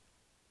thing,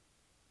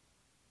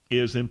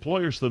 is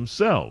employers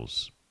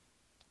themselves,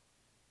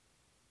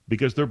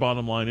 because their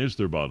bottom line is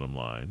their bottom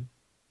line,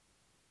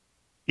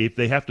 if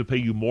they have to pay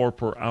you more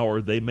per hour,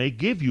 they may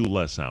give you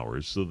less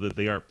hours so that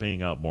they aren't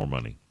paying out more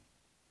money.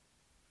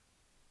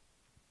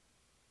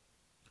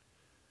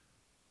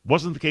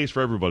 Wasn't the case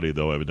for everybody,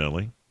 though,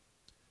 evidently.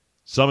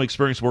 Some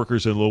experienced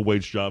workers in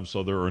low-wage jobs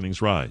saw their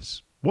earnings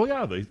rise. Well,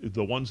 yeah,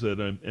 the ones that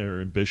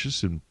are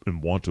ambitious and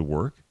want to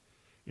work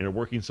and are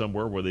working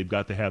somewhere where they've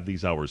got to have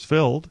these hours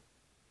filled,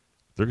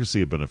 they're going to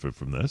see a benefit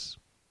from this.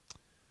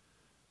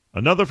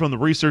 Another from the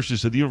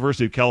researchers at the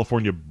University of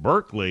California,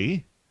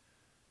 Berkeley,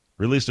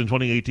 released in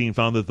 2018,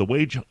 found that the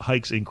wage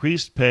hikes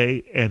increased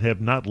pay and have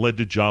not led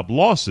to job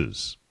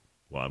losses.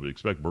 Well, I would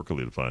expect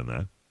Berkeley to find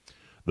that.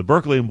 The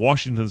Berkeley and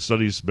Washington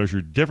studies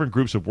measured different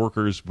groups of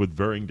workers with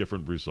varying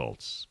different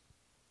results.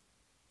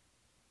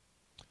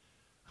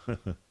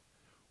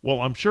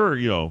 Well, I'm sure,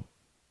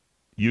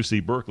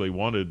 UC Berkeley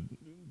wanted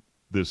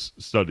this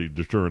study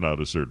to turn out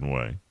a certain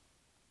way.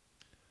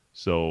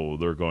 So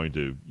they're going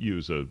to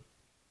use a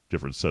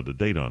different set of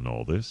data on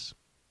all this.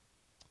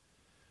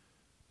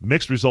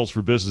 Mixed results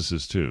for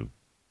businesses, too.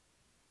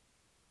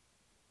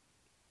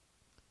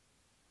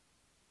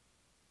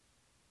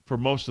 For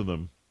most of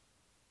them,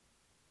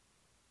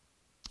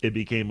 it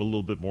became a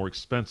little bit more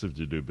expensive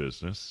to do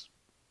business,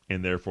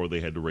 and therefore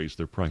they had to raise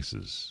their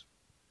prices.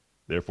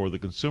 Therefore, the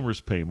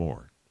consumers pay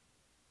more.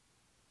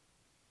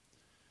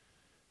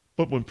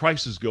 But when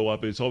prices go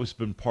up, it's always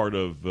been part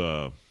of,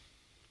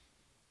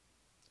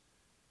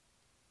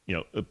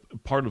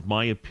 part of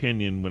my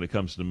opinion when it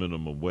comes to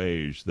minimum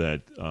wage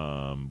that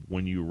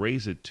when you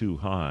raise it too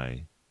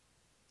high,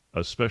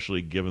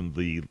 especially given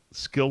the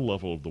skill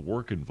level of the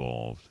work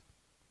involved,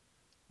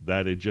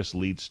 that it just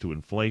leads to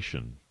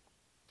inflation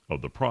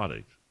of the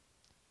product.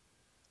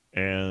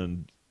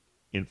 And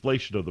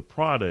inflation of the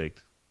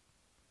product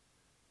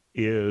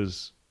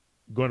is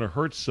going to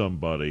hurt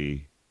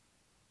somebody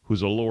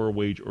who's a lower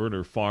wage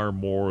earner far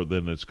more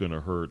than it's going to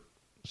hurt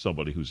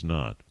somebody who's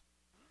not.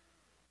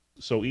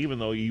 So even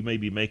though you may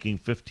be making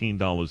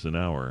 $15 an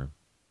hour,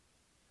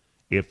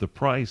 if the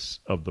price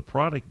of the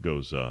product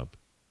goes up,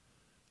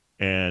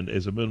 and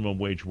as a minimum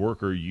wage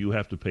worker, you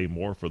have to pay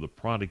more for the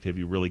product, have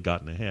you really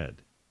gotten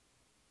ahead?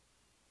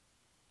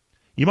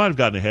 You might have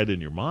gotten ahead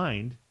in your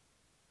mind.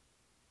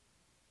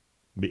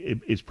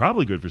 It's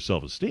probably good for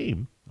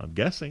self-esteem, I'm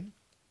guessing.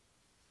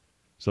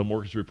 Some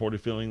workers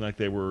reported feeling like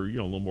they were, a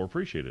little more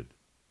appreciated.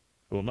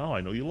 Well, now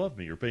I know you love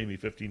me. You're paying me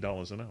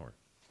 $15 an hour.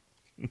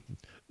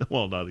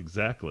 Well, not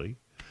exactly.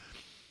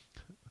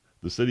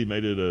 The city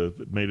made it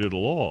a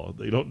law.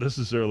 They don't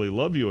necessarily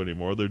love you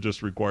anymore. They're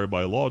just required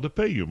by law to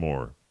pay you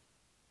more.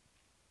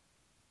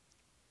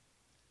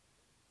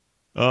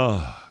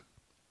 The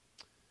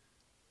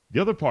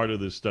other part of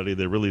this study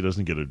that really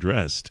doesn't get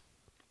addressed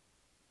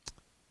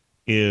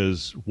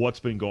is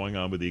what's been going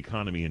on with the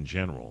economy in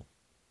general.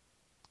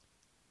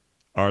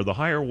 Are the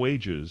higher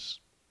wages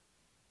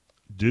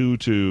due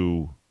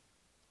to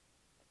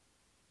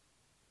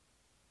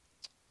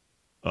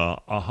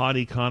a hot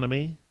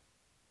economy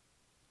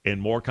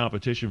and more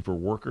competition for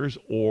workers,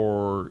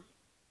 or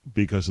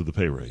because of the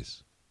pay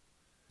raise?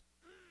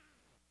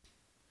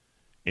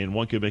 And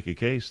one could make a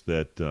case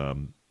that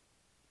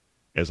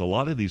as a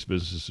lot of these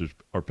businesses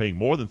are paying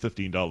more than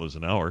 $15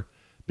 an hour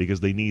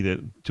because they need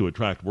it to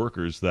attract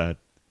workers, that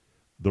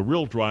the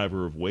real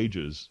driver of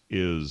wages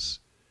is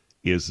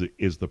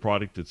the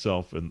product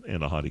itself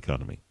and a hot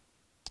economy.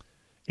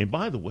 And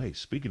by the way,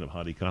 speaking of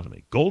hot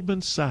economy,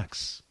 Goldman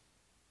Sachs,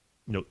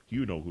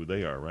 you know who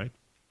they are, right?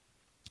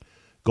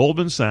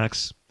 Goldman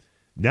Sachs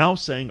now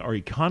saying our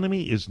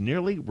economy is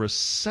nearly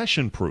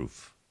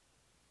recession-proof.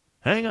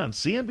 Hang on,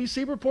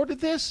 CNBC reported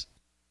this?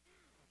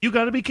 You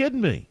got to be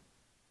kidding me.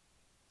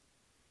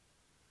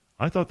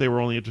 I thought they were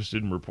only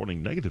interested in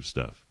reporting negative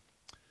stuff.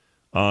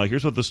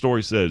 Here's what the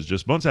story says.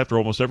 Just months after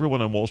almost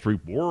everyone on Wall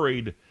Street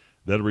worried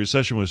that a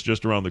recession was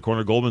just around the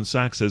corner, Goldman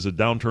Sachs says a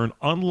downturn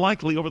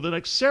unlikely over the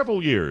next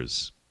several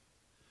years.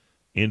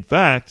 In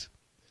fact,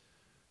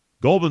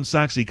 Goldman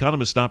Sachs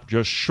economists stopped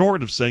just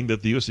short of saying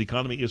that the U.S.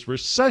 economy is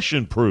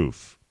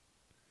recession-proof.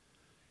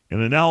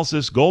 An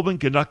analysis Goldman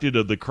conducted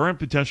of the current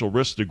potential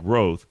risks to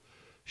growth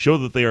show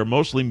that they are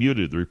mostly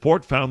muted. The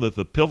report found that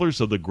the pillars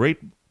of the Great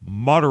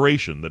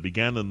Moderation that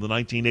began in the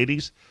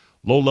 1980s,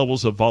 low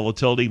levels of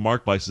volatility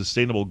marked by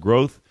sustainable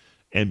growth,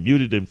 and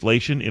muted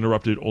inflation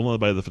interrupted only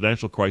by the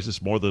financial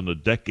crisis more than a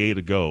decade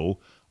ago,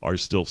 are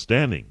still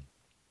standing.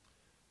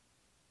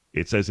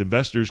 It says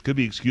investors could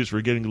be excused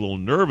for getting a little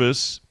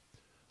nervous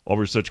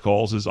over such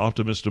calls, as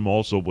optimism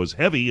also was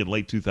heavy in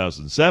late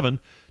 2007,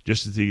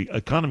 just as the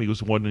economy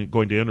was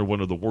going to enter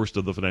one of the worst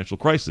of the financial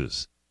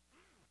crisis.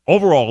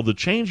 Overall, the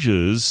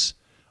changes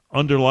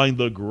underlying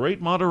the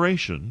Great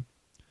Moderation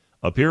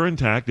appear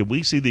intact, and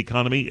we see the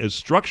economy as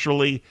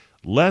structurally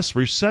less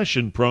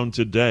recession-prone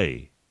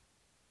today.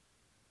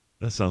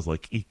 That sounds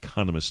like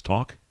economist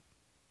talk.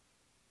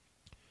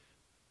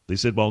 They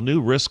said while new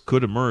risks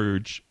could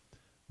emerge,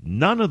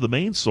 none of the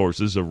main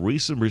sources of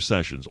recent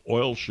recessions,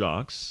 oil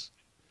shocks,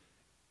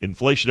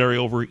 inflationary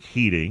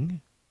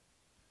overheating,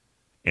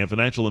 and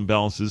financial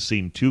imbalances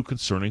seem too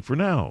concerning for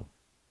now.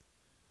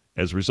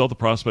 As a result, the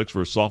prospects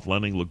for a soft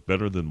landing look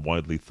better than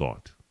widely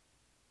thought.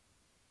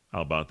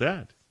 How about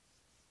that?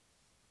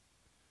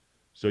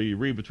 So you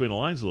read between the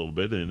lines a little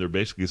bit, and they're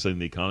basically saying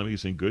the economy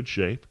is in good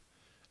shape,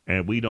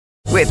 and we don't.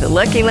 With the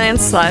Lucky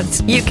Land Slots,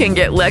 you can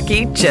get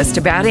lucky just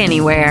about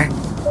anywhere.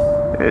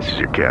 This is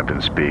your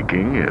captain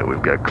speaking.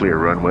 We've got clear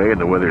runway and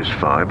the weather's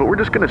fine, but we're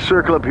just going to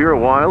circle up here a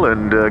while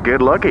and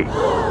get lucky.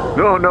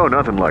 No,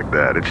 nothing like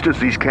that. It's just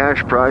these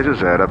cash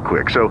prizes add up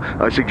quick. So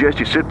I suggest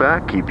you sit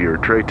back, keep your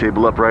tray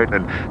table upright,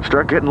 and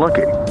start getting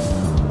lucky.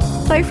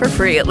 Play for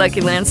free at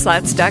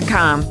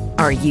LuckyLandSlots.com.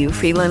 Are you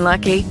feeling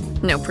lucky?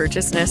 No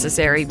purchase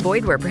necessary.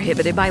 Void where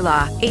prohibited by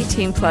law.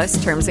 18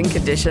 plus terms and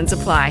conditions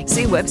apply.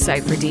 See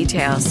website for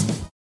details.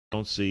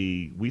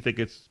 We think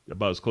it's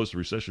about as close to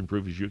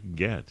recession-proof as you can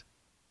get,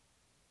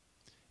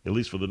 at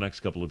least for the next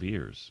couple of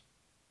years.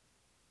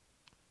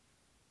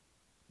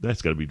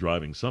 That's got to be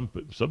driving some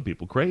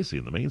people crazy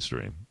in the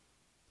mainstream.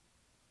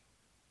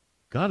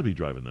 Got to be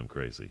driving them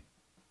crazy.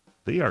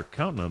 They are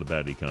counting on a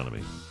bad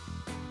economy.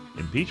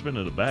 Impeachment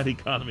and a bad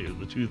economy are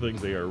the two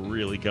things they are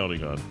really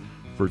counting on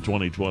for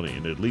 2020.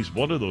 And at least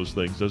one of those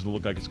things doesn't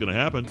look like it's going to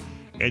happen.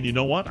 And you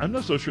know what? I'm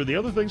not so sure the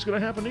other thing's going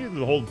to happen either.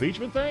 The whole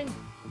impeachment thing.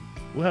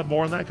 We'll have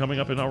more on that coming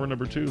up in hour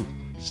number 2.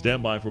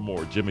 Stand by for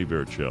more Jimmy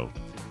Barrett Show.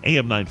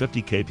 AM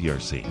 950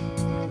 KPRC.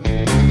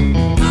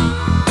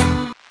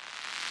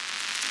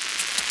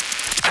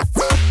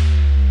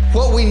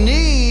 What we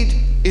need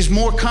is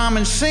more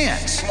common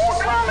sense.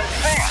 More common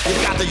sense. You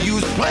got to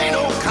use plain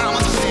old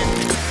common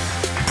sense.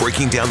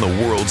 Breaking down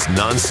the world's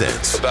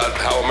nonsense About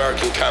how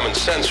American common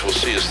sense will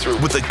see us through.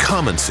 with the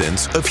common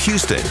sense of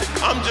Houston.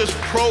 I'm just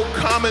pro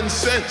common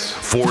sense.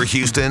 For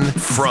Houston,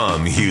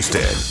 from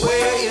Houston.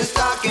 Where you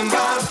talking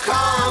about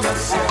common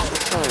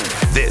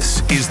sense?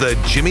 This is the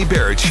Jimmy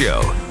Barrett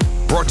Show,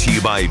 brought to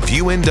you by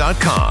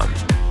viewin.com.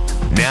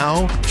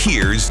 Now,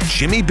 here's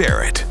Jimmy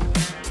Barrett.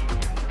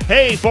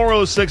 Hey,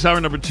 406,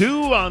 hour number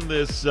 2 on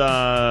this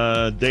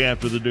day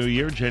after the new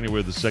year,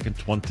 January the 2nd,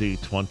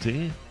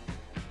 2020.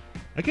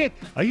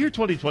 I hear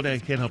 2020, I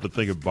can't help but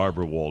think of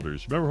Barbara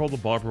Walters. Remember all the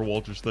Barbara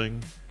Walters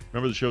thing?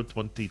 Remember the show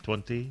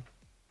 2020?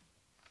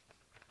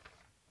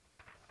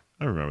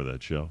 I remember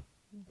that show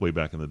way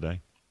back in the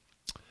day.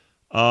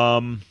 We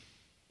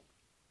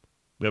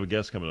have a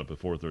guest coming up at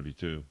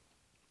 4:32.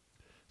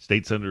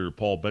 State Senator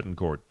Paul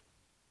Betancourt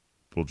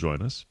will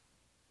join us.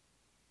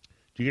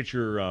 Did you get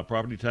your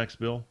property tax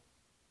bill?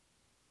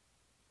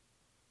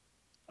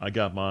 I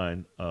got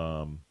mine.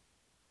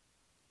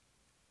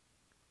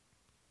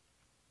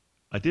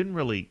 I didn't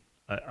really.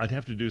 I'd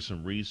have to do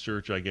some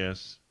research, I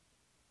guess,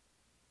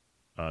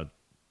 to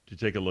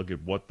take a look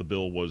at what the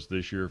bill was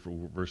this year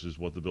versus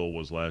what the bill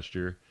was last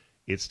year.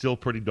 It's still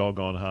pretty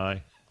doggone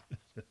high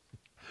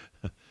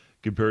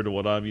compared to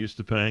what I'm used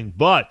to paying,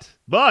 but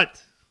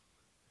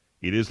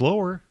it is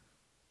lower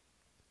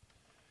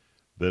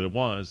than it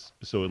was.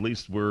 So at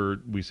least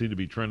we seem to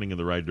be trending in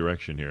the right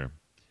direction here.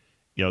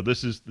 You know,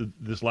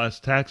 this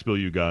last tax bill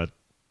you got.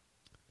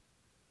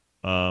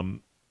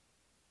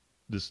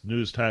 This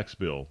newest tax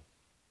bill,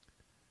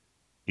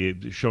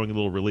 it's showing a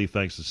little relief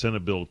thanks to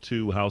Senate Bill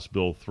 2, House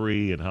Bill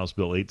 3, and House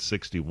Bill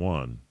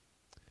 861.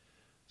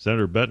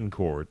 Senator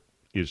Betancourt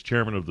is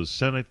chairman of the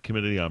Senate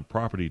Committee on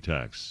Property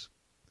Tax.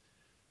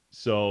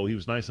 So he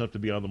was nice enough to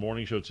be on the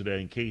morning show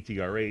today in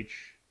KTRH.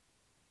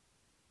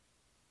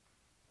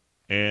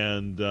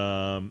 And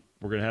we're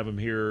going to have him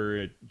here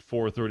at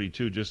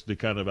 4:32 just to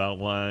kind of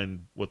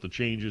outline what the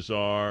changes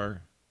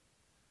are,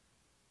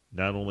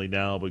 not only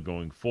now but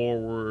going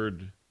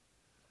forward.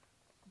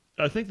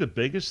 I think the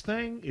biggest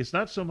thing is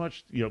not so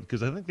much,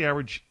 because I think the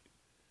average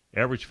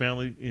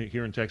family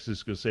here in Texas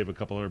is going to save a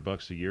couple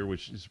 $100 a year,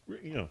 which is,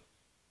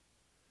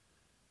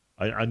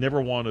 I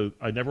never want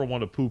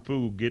to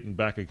poo-poo getting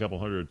back a couple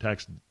hundred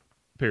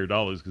taxpayer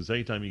dollars, because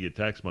anytime you get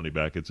tax money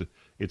back, it's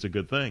a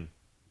good thing.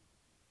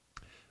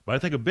 But I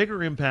think a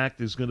bigger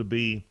impact is going to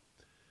be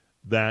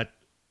that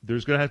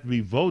there's going to have to be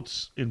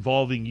votes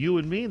involving you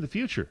and me in the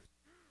future.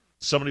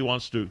 Somebody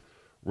wants to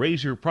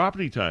raise your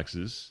property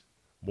taxes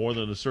more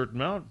than a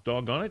certain amount,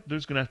 doggone it,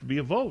 there's going to have to be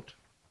a vote,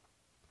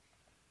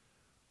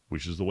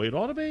 which is the way it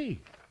ought to be.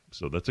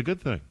 So that's a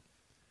good thing.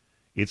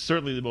 It's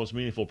certainly the most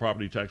meaningful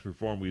property tax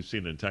reform we've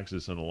seen in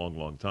Texas in a long,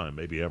 long time,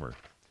 maybe ever.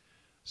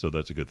 So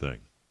that's a good thing.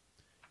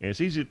 And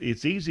it's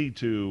easy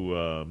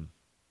to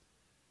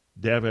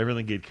have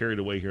everything get carried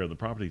away here on the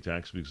property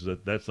tax, because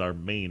that's our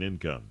main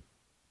income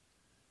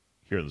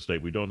here in the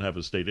state. We don't have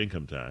a state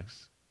income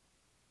tax,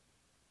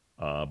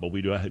 but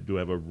we do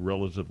have a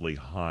relatively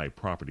high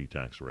property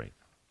tax rate.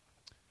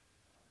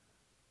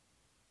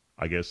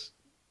 I guess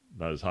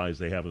not as high as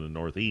they have in the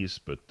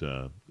Northeast, but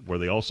where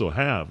they also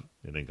have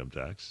an income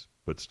tax,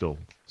 but still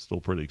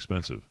pretty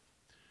expensive.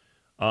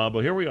 But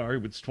here we are.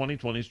 It's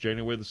 2020. It's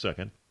January the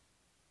 2nd.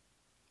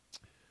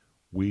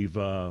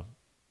 We're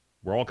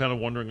all kind of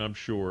wondering, I'm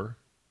sure.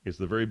 It's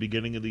the very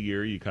beginning of the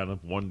year. You kind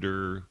of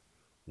wonder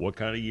what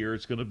kind of year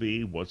it's going to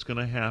be, what's going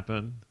to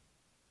happen.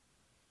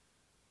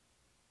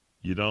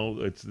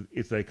 It's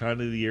that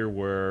kind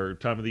of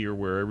time of the year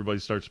where everybody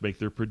starts to make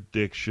their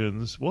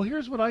predictions. Well,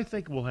 here's what I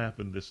think will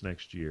happen this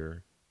next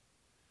year.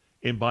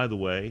 And by the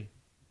way,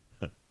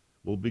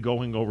 we'll be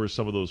going over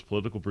some of those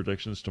political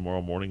predictions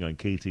tomorrow morning on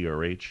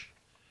KTRH,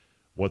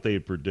 what they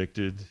had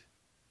predicted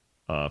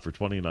for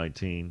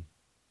 2019.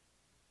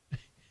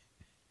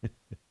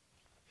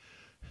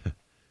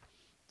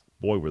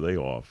 boy, were they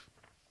off.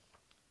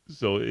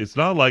 So it's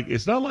not like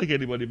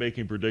anybody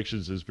making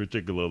predictions is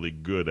particularly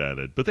good at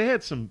it. But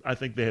I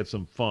think they had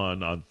some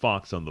fun on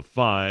Fox on the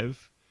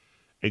 5,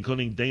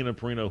 including Dana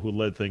Perino, who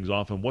led things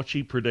off, and what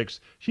she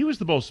predicts. She was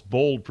the most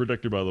bold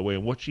predictor, by the way,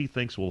 and what she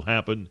thinks will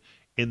happen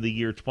in the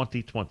year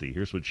 2020.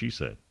 Here's what she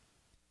said.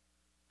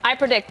 I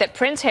predict that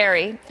Prince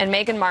Harry and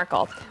Meghan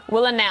Markle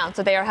will announce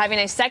that they are having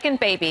a second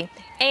baby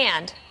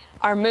and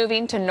are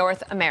moving to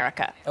North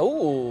America.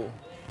 Oh.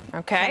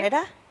 Okay.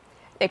 Canada?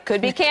 It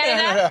could be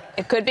Canada.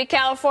 It could be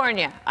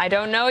California. I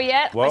don't know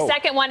yet. Whoa. My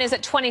second one is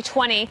that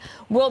 2020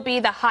 will be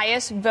the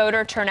highest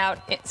voter turnout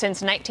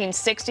since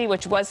 1960,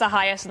 which was the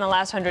highest in the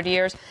last 100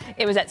 years.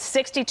 It was at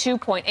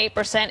 62.8% in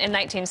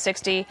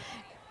 1960.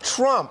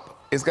 Trump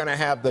is going to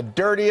have the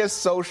dirtiest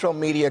social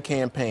media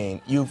campaign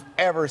you've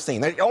ever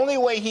seen. The only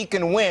way he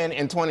can win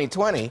in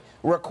 2020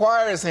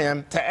 requires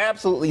him to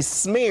absolutely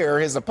smear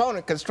his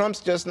opponent because Trump's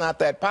just not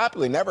that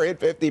popular. He never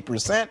hit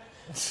 50%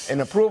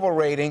 in approval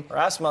rating.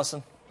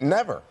 Rasmussen.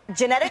 Never.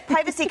 Genetic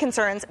privacy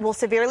concerns will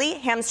severely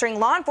hamstring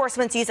law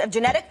enforcement's use of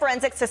genetic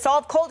forensics to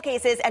solve cold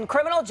cases, and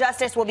criminal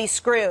justice will be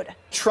screwed.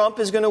 Trump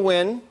is going to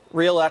win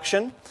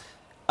re-election.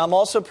 I'm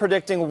also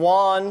predicting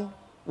Juan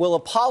will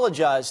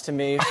apologize to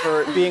me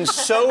for being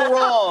so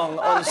wrong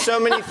on so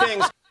many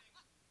things.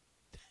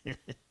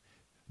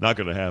 Not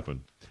going to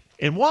happen.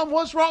 And Juan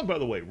was wrong, by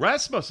the way.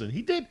 Rasmussen,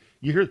 he did.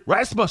 You hear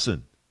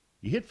Rasmussen.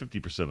 He hit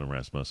 50% on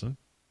Rasmussen.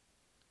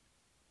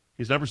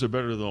 His numbers are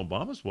better than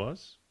Obama's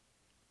was.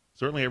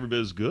 Certainly every bit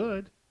as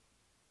good.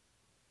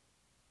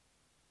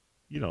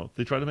 You know,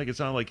 they try to make it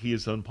sound like he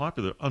is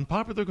unpopular.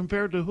 Unpopular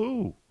compared to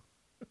who?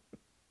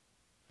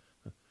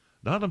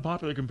 Not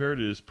unpopular compared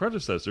to his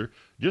predecessor,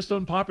 just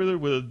unpopular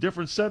with a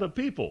different set of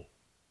people.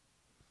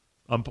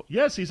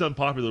 Yes, he's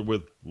unpopular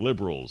with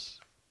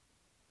liberals.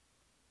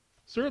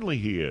 Certainly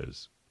he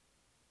is.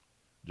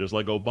 Just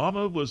like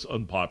Obama was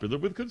unpopular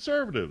with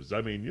conservatives.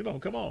 I mean, you know,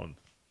 come on.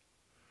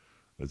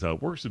 That's how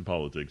it works in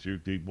politics.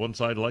 One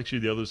side likes you,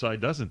 the other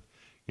side doesn't.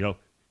 You know,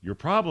 your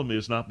problem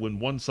is not when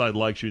one side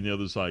likes you and the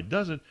other side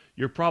doesn't.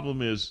 Your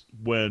problem is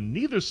when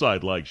neither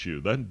side likes you.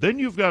 Then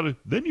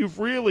you've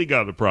really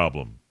got a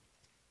problem.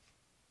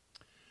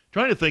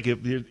 Trying to think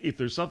if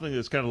there's something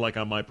that's kind of like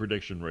on my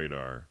prediction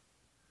radar.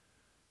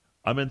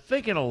 I've been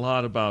thinking a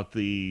lot about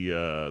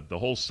the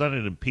whole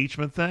Senate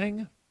impeachment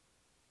thing.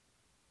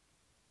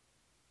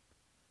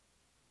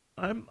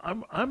 I'm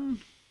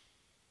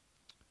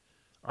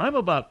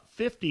about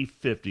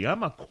 50-50.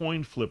 I'm a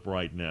coin flip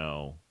right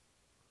now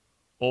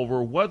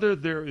over whether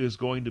there is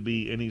going to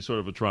be any sort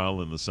of a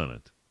trial in the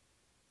Senate.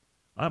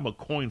 I'm a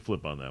coin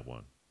flip on that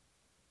one.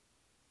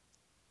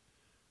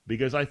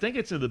 Because I think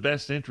it's in the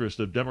best interest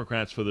of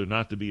Democrats for there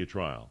not to be a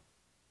trial.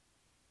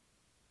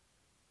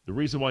 The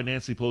reason why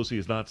Nancy Pelosi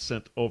has not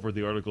sent over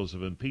the articles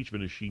of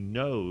impeachment is she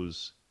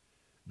knows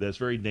that it's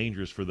very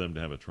dangerous for them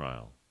to have a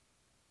trial.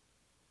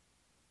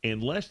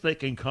 Unless they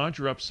can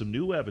conjure up some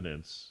new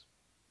evidence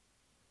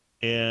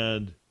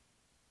and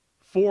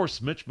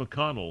force Mitch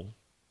McConnell,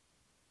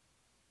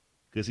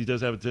 because he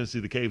does have a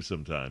tendency to cave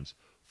sometimes,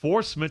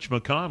 force Mitch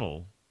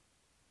McConnell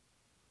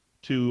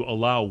to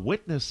allow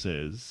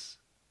witnesses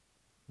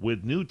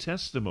with new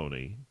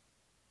testimony,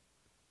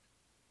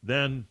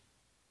 then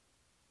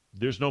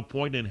there's no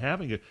point in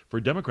having it.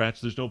 For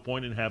Democrats, there's no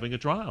point in having a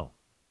trial.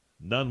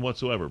 None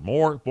whatsoever.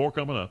 More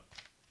coming up.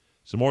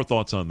 Some more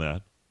thoughts on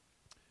that.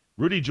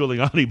 Rudy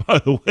Giuliani, by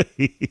the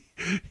way,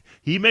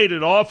 he made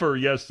an offer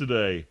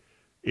yesterday.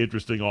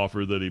 Interesting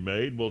offer that he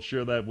made. We'll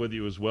share that with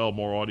you as well.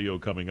 More audio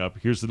coming up.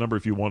 Here's the number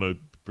if you want to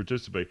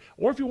participate.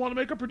 Or if you want to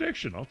make a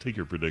prediction. I'll take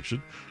your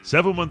prediction.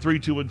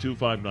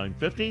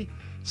 713-212-5950.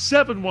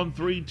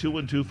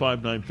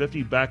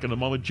 713-212-5950. Back in a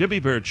moment. Jimmy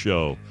Barrett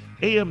Show.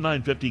 AM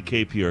 950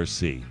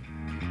 KPRC.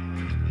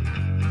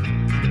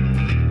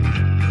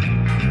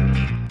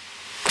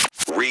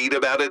 Read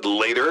about it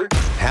later?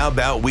 How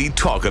about we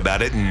talk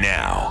about it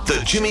now?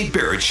 The Jimmy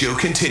Barrett Show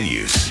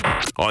continues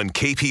on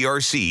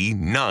KPRC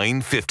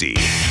 950.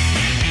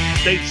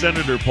 State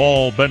Senator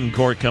Paul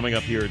Betancourt coming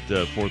up here at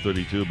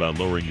 4:32 about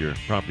lowering your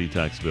property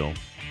tax bill.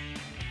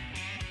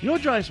 You know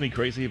what drives me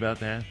crazy about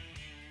that?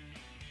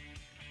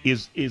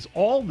 Is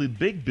all the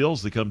big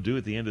bills that come due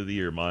at the end of the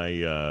year,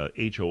 my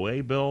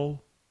HOA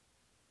bill,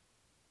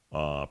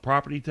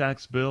 property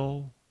tax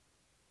bill,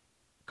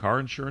 car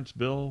insurance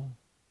bill.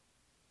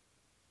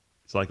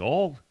 It's like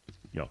all,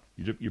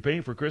 you're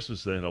paying for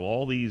Christmas then of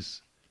all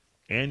these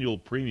annual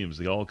premiums,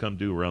 they all come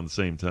due around the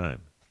same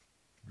time.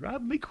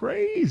 Driving me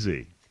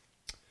crazy.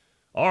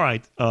 All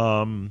right,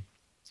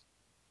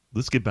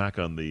 let's get back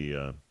on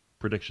the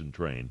prediction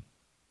train.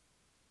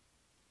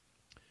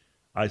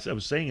 I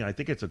was saying I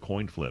think it's a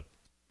coin flip.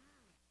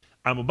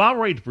 I'm about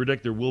ready to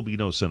predict there will be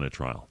no Senate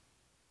trial.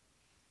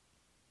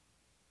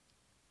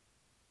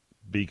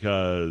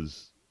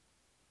 Because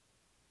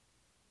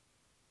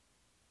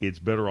it's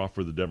better off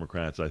for the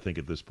Democrats, I think,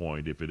 at this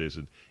point, if it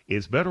isn't.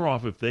 It's better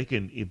off if they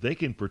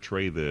can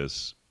portray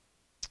this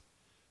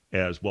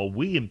as, well,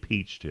 we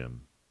impeached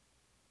him,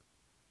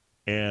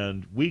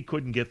 and we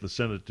couldn't get the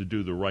Senate to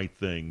do the right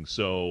thing,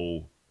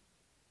 so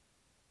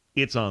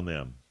it's on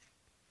them.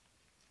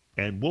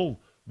 And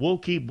we'll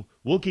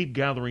keep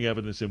gathering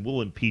evidence, and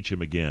we'll impeach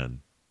him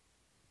again.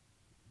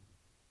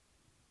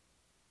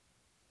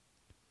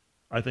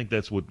 I think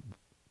that's what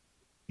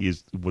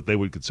they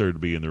would consider to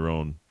be in their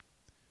own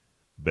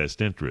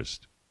best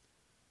interest.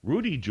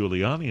 Rudy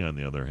Giuliani, on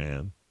the other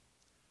hand,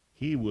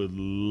 he would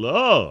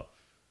love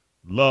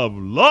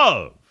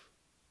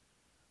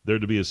there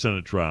to be a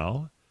Senate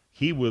trial.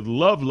 He would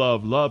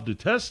love to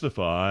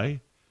testify,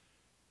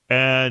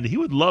 and he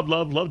would love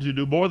to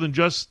do more than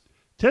just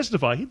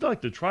testify. He'd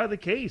like to try the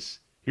case.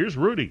 Here's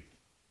Rudy.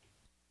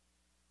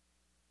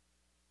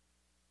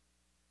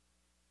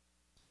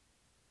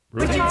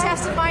 Would you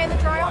testify in the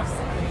trial?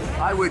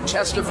 I would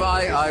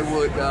testify. I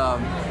would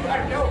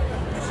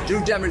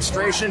do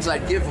demonstrations.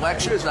 I'd give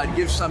lectures. I'd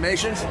give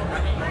summations.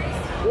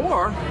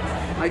 Or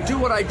I'd do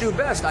what I do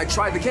best. I'd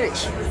try the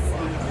case.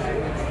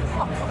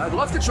 I'd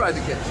love to try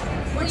the case.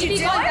 Would you be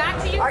going back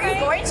to Ukraine? Are you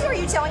going to? Or are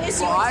you telling us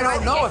you would try the case? Well, I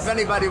don't know if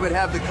anybody would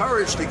have the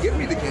courage to give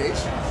me the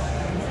case.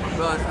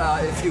 But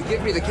if you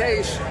give me the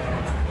case,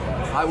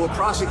 I will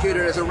prosecute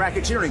it as a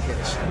racketeering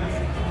case,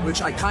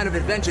 which I kind of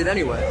invented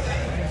anyway.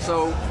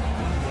 So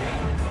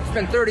it's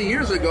been 30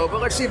 years ago,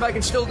 but let's see if I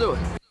can still do it.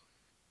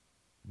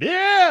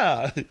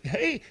 Yeah.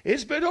 Hey,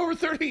 it's been over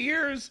 30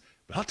 years,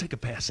 but I'll take a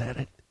pass at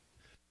it.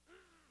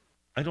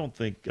 I don't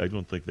think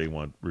they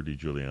want Rudy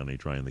Giuliani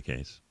trying the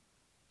case.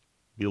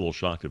 Be a little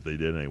shocked if they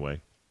did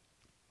anyway.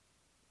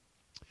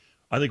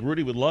 I think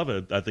Rudy would love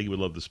it. I think he would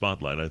love the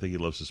spotlight. I think he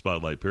loves the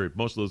spotlight, period.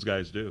 Most of those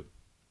guys do.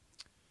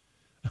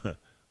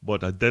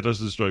 But that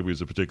doesn't strike me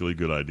as a particularly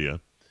good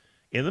idea.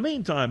 In the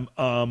meantime,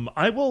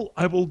 I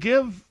will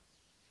give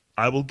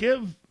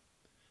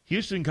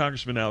Houston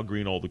Congressman Al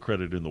Green all the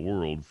credit in the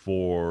world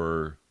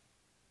for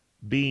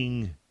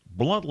being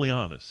bluntly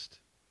honest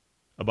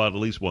about at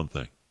least one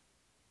thing.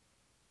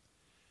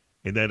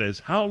 And that is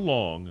how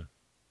long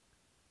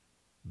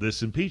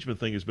this impeachment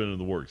thing has been in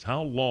the works.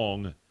 How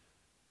long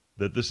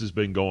that this has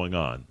been going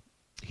on.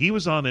 He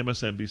was on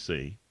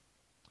MSNBC.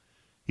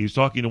 He was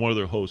talking to one of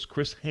their hosts,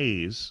 Chris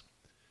Hayes,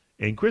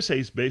 and Chris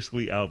Hayes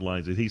basically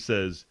outlines it. He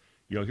says,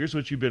 here's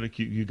what you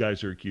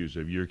guys are accused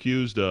of. You're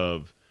accused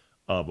of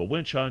a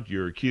witch hunt.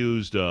 You're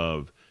accused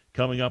of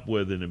coming up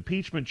with an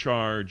impeachment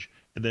charge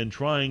and then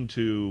trying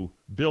to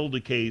build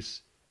a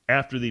case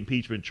after the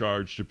impeachment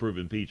charge to prove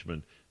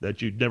impeachment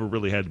that you never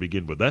really had to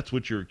begin with. That's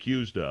what you're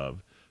accused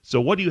of. So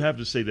what do you have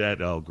to say to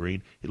that, Al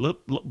Green? Let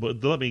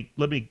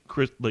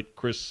Chris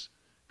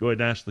go ahead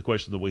and ask the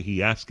question the way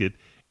he asked it,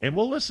 and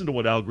we'll listen to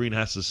what Al Green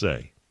has to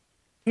say.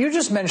 You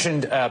just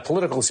mentioned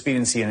political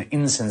expediency and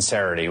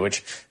insincerity,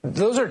 which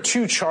those are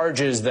two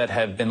charges that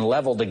have been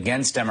leveled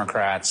against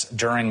Democrats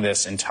during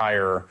this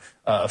entire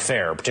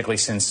affair, particularly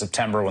since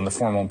September when the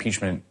formal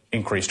impeachment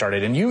inquiry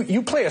started. And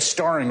you play a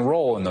starring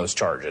role in those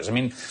charges. I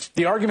mean,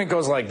 the argument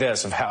goes like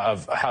this of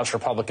House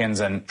Republicans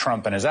and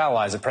Trump and his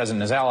allies, the president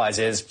and his allies,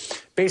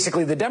 is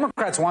basically the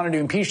Democrats wanted to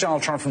impeach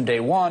Donald Trump from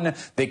day one.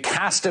 They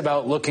cast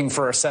about looking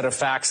for a set of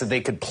facts that they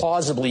could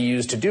plausibly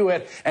use to do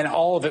it, and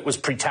all of it was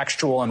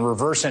pretextual and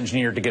reverse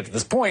engineered to get to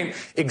this point.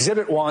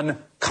 Exhibit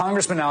 1,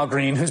 Congressman Al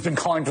Green, who's been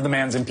calling for the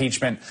man's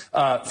impeachment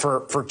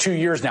for 2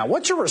 years now.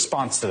 What's your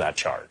response to that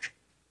charge?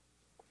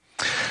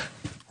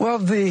 Well,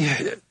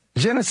 the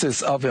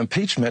genesis of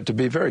impeachment, to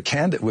be very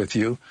candid with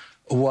you,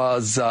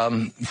 was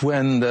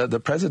when the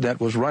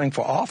president was running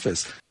for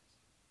office.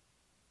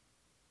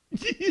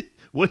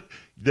 What?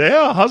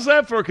 Yeah, how's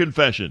that for a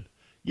confession?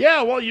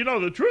 Yeah, well,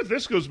 the truth,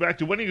 this goes back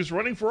to when he was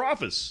running for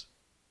office.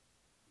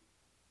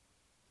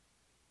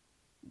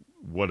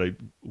 What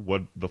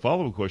the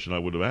follow-up question I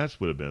would have asked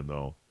would have been,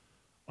 though,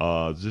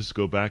 does this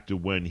go back to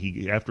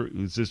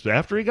is this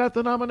after he got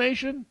the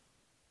nomination?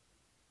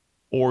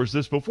 Or is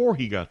this before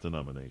he got the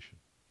nomination?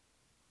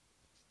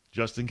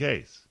 Just in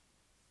case.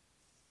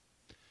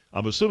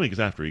 I'm assuming it's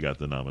after he got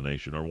the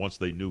nomination, or once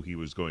they knew he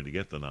was going to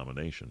get the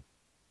nomination.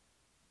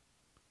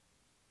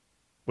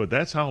 But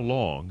that's how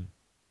long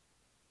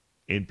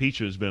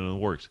impeachment has been in the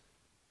works.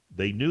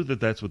 They knew that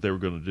that's what they were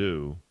going to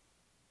do,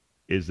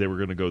 is they were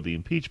going to go the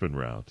impeachment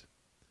route.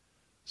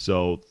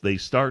 So they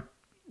start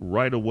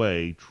right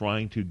away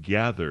trying to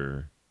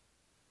gather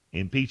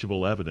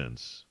impeachable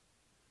evidence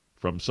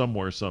from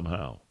somewhere,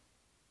 somehow.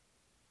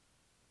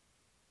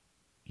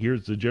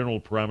 Here's the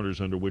general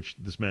parameters under which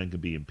this man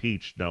can be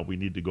impeached. Now we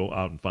need to go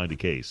out and find a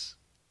case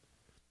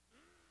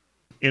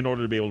in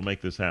order to be able to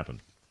make this happen.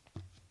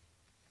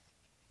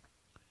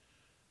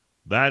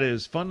 That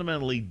is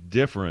fundamentally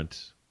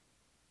different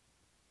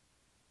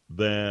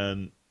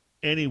than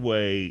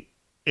anything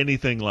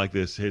like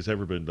this has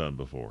ever been done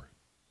before.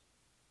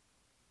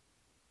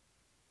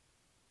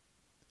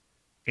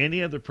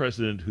 Any other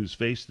president who's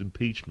faced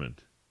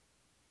impeachment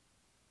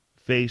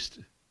faced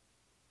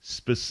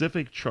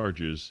specific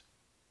charges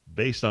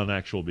based on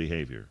actual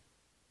behavior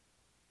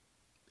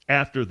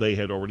after they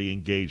had already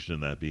engaged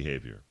in that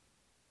behavior.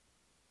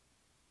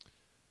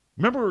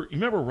 Remember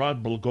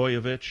Rod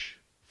Blagojevich,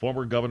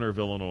 former governor of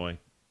Illinois,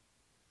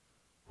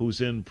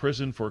 who's in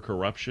prison for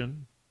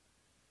corruption?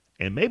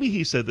 And maybe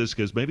he said this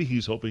because maybe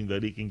he's hoping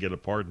that he can get a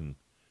pardon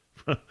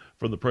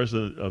from the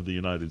President of the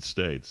United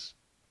States.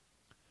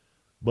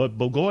 But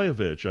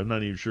Blagojevich, I'm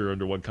not even sure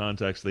under what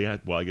context they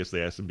had. Well, I guess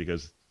they asked him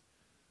because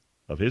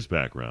of his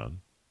background,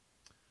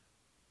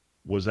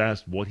 was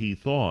asked what he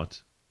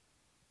thought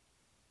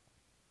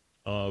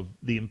of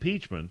the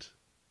impeachment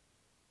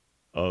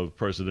of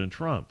President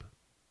Trump.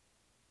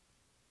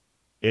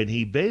 And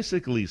he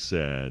basically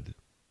said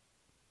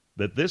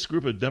that this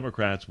group of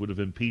Democrats would have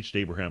impeached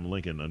Abraham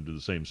Lincoln under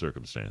the same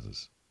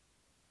circumstances.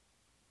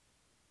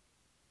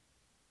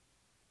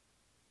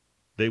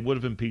 They would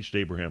have impeached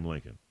Abraham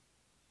Lincoln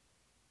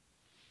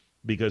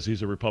because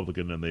he's a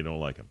Republican and they don't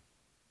like him.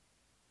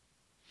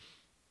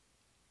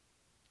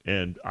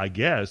 And I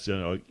guess,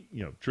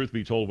 truth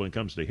be told, when it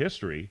comes to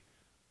history,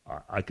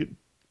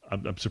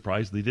 I'm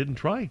surprised they didn't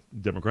try.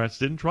 Democrats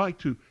didn't try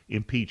to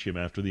impeach him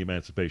after the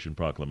Emancipation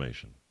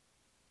Proclamation.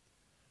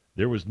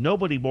 There was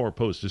nobody more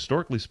opposed,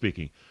 historically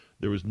speaking,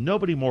 there was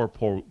nobody more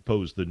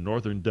opposed than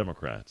Northern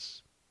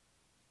Democrats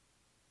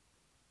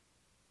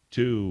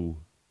to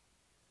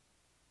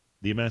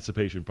the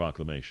Emancipation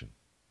Proclamation.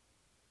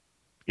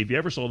 If you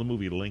ever saw the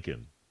movie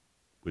Lincoln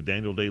with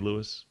Daniel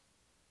Day-Lewis,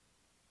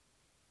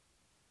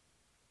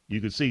 you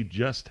could see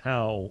just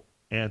how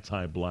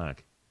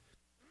anti-black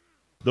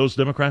those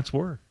Democrats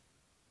were.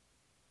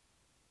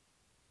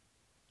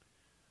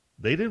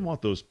 They didn't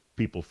want those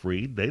people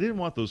freed. They didn't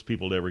want those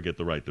people to ever get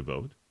the right to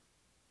vote.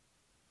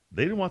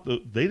 They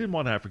didn't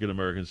want African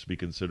Americans to be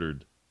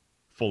considered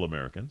full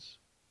Americans.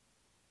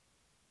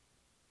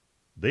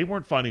 They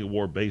weren't fighting a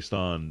war based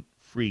on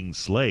freeing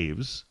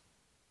slaves.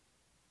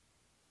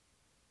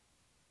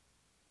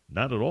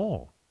 Not at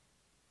all.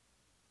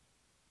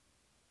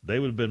 They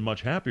would have been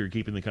much happier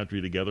keeping the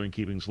country together and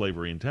keeping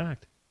slavery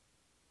intact.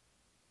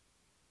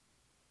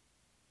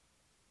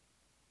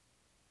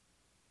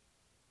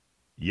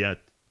 Yet,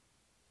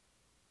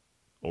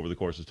 over the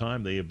course of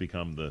time, they have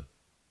become the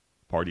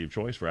party of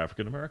choice for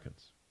African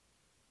Americans,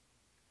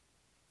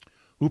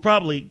 who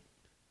probably,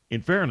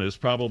 in fairness,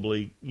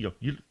 they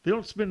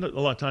don't spend a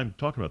lot of time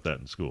talking about that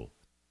in school.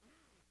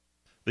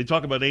 They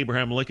talk about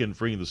Abraham Lincoln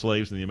freeing the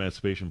slaves in the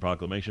Emancipation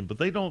Proclamation, but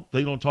they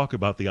don't talk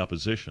about the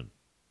opposition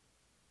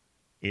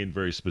in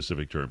very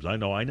specific terms. I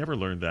know I never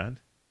learned that.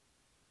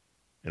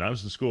 And I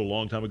was in school a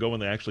long time ago when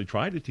they actually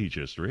tried to teach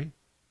history.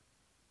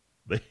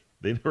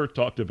 They never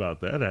talked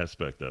about that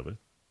aspect of it.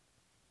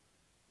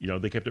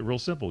 They kept it real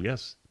simple.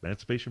 Yes,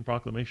 Emancipation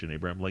Proclamation,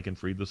 Abraham Lincoln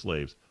freed the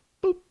slaves.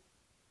 Boop.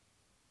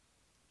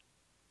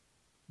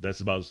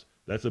 That's about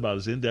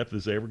as in-depth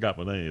as they ever got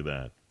with any of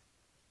that,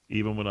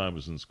 even when I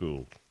was in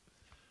school.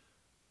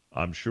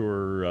 I'm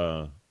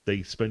sure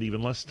they spend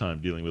even less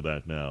time dealing with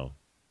that now.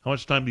 How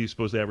much time do you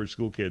suppose the average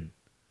school kid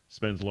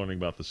spends learning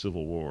about the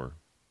Civil War?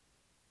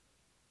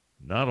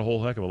 Not a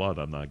whole heck of a lot,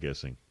 I'm not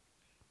guessing.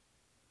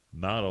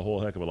 Not a whole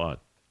heck of a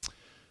lot.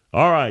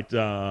 All right,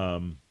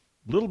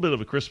 little bit of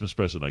a Christmas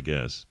present, I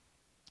guess,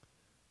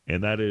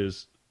 and that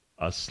is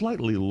a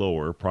slightly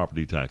lower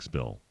property tax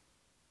bill.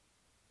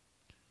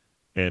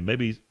 And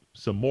maybe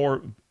some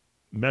more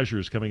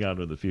measures coming out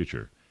in the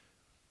future.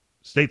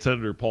 State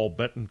Senator Paul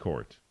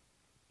Bettencourt,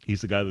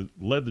 he's the guy that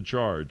led the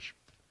charge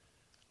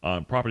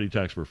on property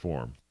tax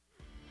reform.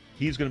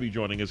 He's going to be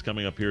joining us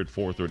coming up here at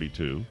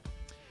 4:32,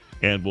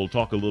 and we'll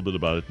talk a little bit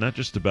about it, not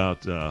just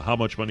about how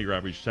much money your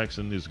average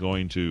Texan is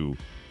going to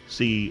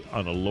see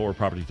on a lower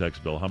property tax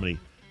bill, how many.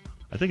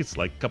 I think it's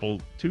like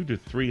 $200 to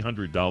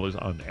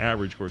 $300 on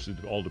average. Of course,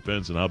 it all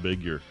depends on how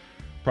big your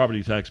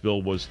property tax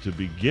bill was to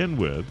begin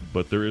with,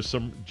 but there is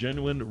some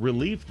genuine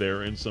relief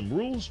there and some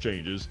rules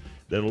changes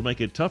that will make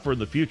it tougher in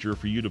the future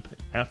for you to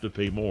have to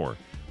pay more.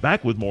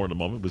 Back with more in a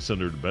moment with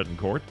Senator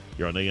Bettencourt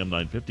here on AM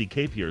 950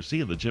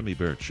 KPRC and the Jimmy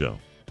Barrett Show.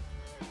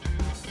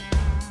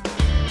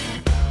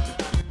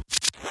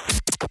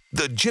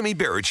 The Jimmy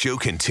Barrett Show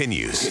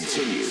continues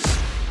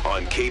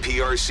on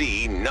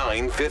KPRC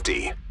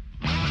 950.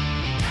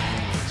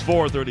 It's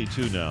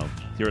 4:32 now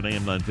here at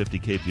AM 950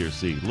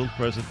 KPRC. A little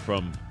present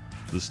from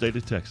the state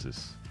of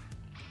Texas.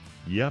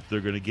 Yep,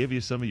 they're going to give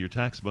you some of your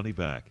tax money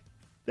back.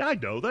 I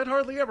know, that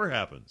hardly ever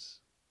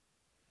happens.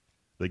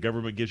 The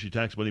government gives you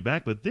tax money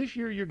back, but this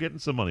year you're getting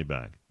some money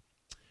back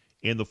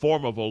in the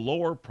form of a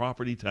lower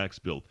property tax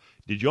bill.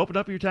 Did you open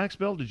up your tax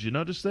bill? Did you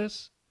notice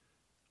this?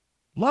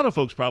 A lot of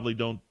folks probably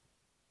don't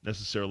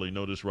necessarily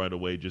notice right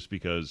away just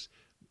because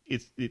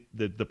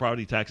the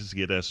property taxes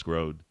get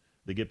escrowed.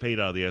 They get paid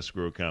out of the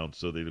escrow account,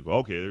 so they go,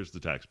 okay, there's the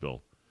tax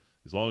bill.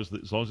 As long as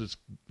it's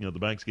the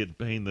bank's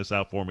paying this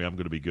out for me, I'm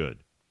going to be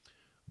good.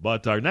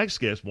 But our next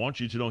guest wants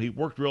you to know he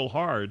worked real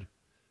hard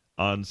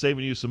on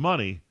saving you some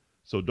money.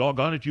 So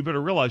doggone it, you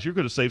better realize you're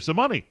going to save some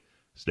money.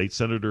 State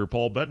Senator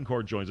Paul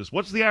Bettencourt joins us.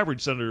 What's the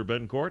average, Senator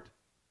Bettencourt?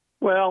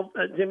 Well,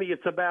 Jimmy,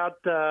 it's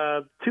about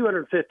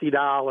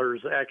 $250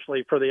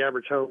 actually for the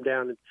average home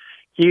down in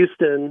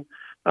Houston.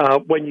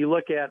 When you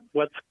look at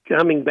what's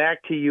coming back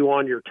to you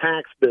on your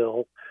tax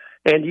bill.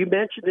 And you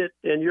mentioned it,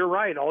 and you're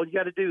right. All you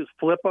got to do is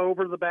flip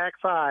over the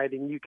backside,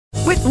 and you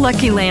can. With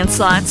Lucky Land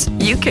Slots,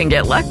 you can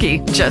get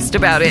lucky just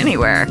about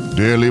anywhere.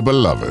 Dearly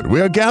beloved,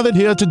 we are gathered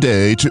here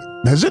today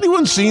to... Has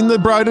anyone seen the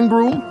bride and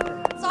groom?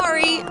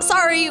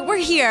 Sorry, we're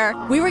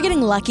here. We were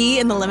getting lucky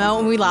in the limo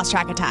and we lost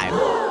track of time.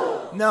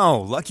 No,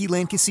 Lucky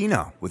Land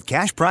Casino, with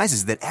cash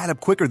prizes that add up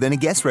quicker than a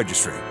guest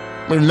registry.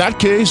 In that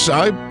case,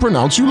 I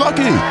pronounce you lucky.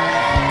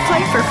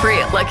 Play for free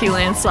at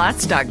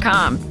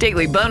LuckyLandSlots.com.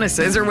 Daily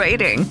bonuses are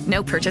waiting.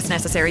 No purchase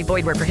necessary.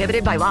 Void where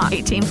prohibited by law.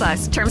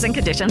 18+. Terms and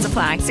conditions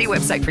apply. See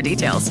website for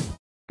details.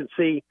 You can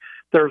see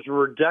there's a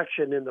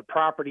reduction in the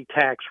property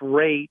tax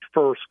rate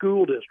for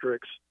school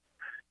districts,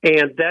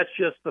 and that's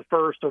just the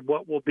first of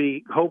what will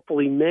be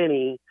hopefully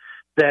many,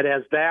 that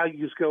as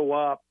values go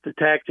up, the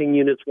taxing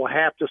units will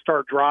have to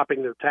start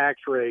dropping their tax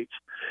rates,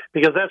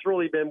 because that's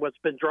really been what's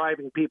been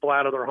driving people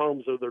out of their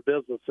homes or their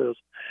businesses,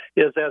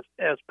 is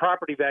as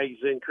property values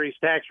increased,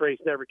 tax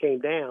rates never came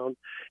down,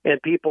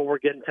 and people were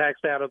getting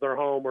taxed out of their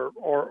home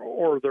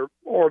or their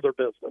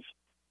business.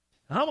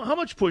 How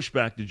much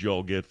pushback did you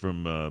all get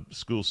from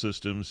school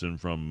systems and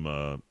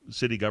from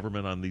city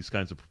government on these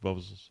kinds of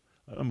proposals?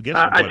 I'm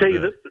guessing. I tell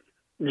you that,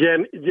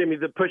 Jimmy,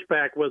 the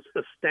pushback was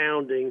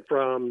astounding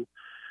from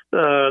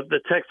the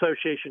Texas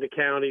Association of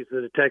Counties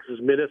and the Texas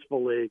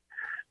Municipal League.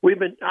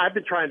 I've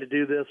been trying to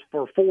do this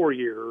for 4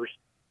 years.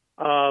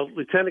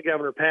 Lieutenant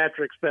Governor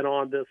Patrick's been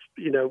on this,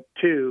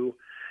 too,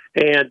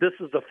 and this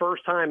is the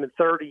first time in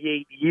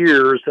 38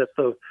 years that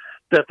the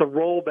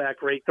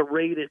rollback rate, the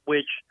rate at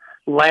which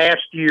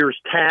last year's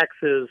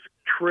taxes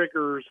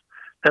triggers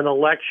an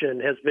election,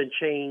 has been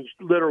changed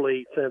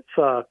literally since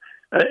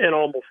in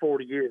almost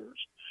 40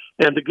 years.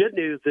 And the good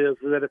news is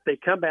that if they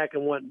come back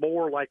and want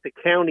more like the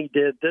county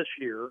did this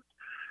year,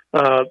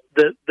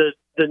 the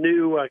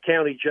new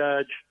county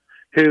judge,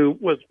 who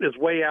is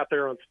way out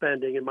there on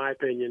spending, in my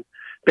opinion,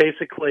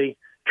 basically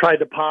tried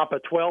to pop a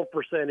 12%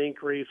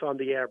 increase on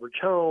the average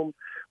home.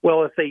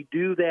 Well, if they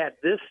do that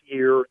this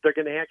year, they're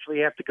going to actually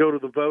have to go to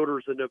the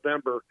voters in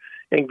November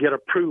and get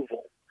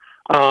approval.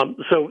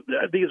 So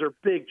these are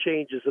big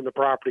changes in the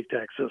property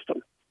tax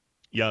system.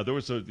 Yeah, there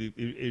was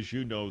as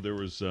you know, there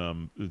was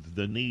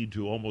the need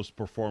to almost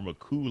perform a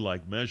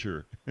coup-like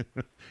measure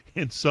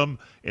in some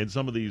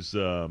of these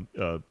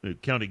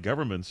county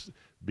governments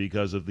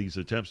because of these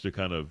attempts to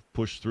kind of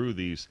push through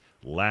these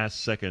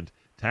last-second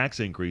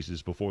tax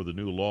increases before the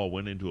new law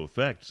went into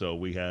effect. So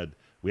we had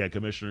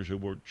commissioners who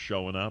weren't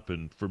showing up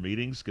for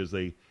meetings because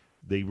they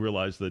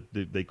realized that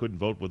they couldn't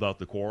vote without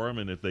the quorum,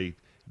 and if they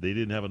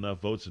didn't have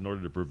enough votes in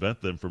order to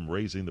prevent them from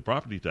raising the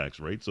property tax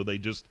rate. So they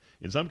just,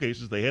 in some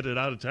cases, they headed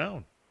out of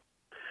town.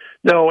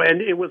 No,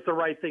 and it was the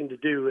right thing to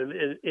do.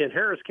 In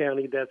Harris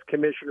County, that's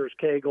Commissioners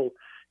Cagle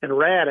and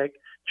Raddick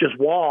just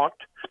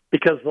walked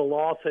because the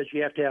law says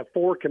you have to have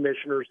 4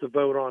 commissioners to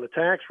vote on a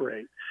tax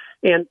rate.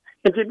 And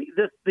Jimmy,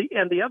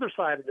 the other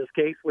side of this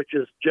case, which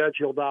is Judge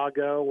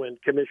Hidalgo and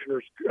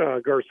Commissioners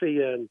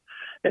Garcia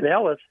and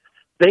Ellis,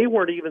 they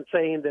weren't even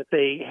saying that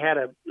they had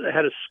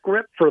a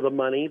script for the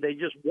money. They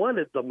just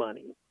wanted the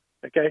money.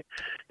 Okay.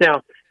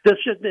 Now, this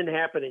just didn't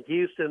happen in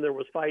Houston. There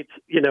was fights,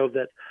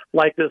 that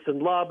like this in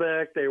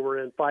Lubbock. They were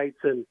in fights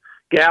in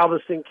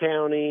Galveston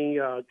County,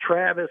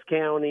 Travis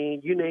County,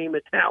 you name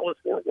it, Dallas,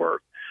 Fort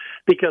Worth,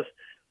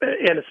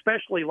 and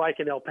especially like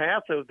in El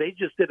Paso, they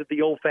just did it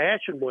the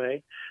old-fashioned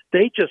way.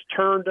 They just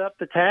turned up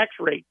the tax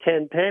rate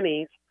 10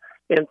 pennies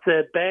and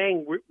said,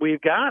 "Bang,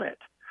 we've got it."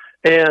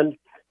 And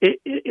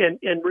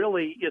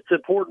really, it's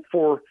important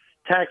for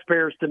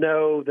taxpayers to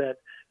know that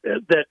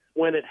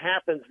when it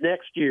happens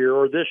next year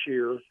or this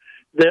year,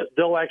 that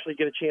they'll actually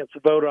get a chance to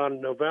vote on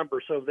in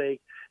November. So they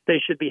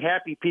should be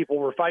happy people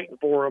were fighting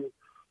for them.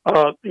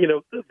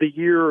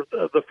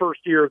 The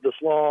first year of this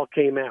law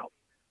came out.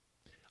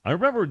 I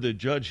remember the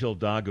Judge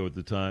Hidalgo at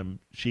the time,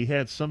 she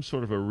had some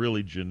sort of a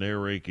really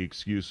generic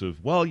excuse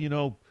of,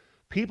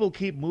 people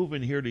keep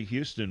moving here to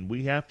Houston.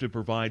 We have to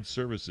provide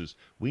services.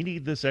 We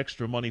need this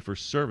extra money for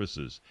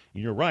services.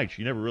 And you're right.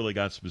 She never really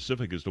got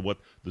specific as to what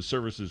the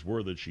services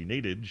were that she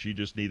needed. She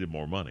just needed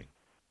more money.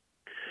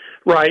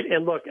 Right.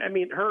 And look,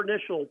 her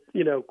initial,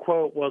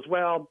 quote was,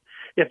 well,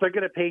 if they're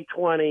going to pay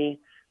 20,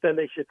 then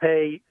they should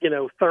pay,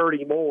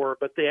 30 more.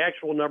 But the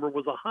actual number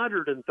was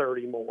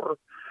 130 more,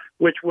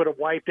 which would have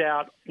wiped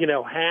out,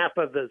 half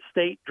of the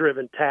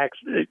state-driven tax,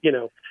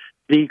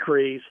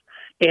 decrease.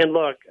 And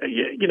look,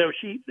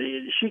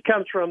 she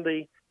comes from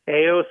the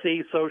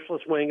AOC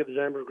socialist wing of the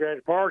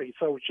Democratic Party,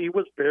 so she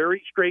was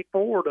very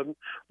straightforward of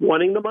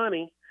wanting the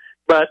money.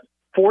 But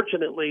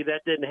fortunately,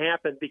 that didn't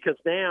happen, because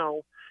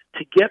now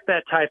to get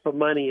that type of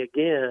money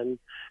again,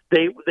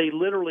 they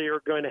literally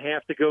are going to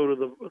have to go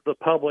to the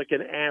public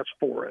and ask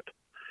for it,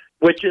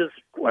 which is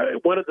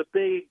one of the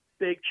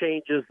big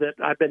changes that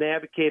I've been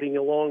advocating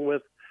along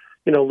with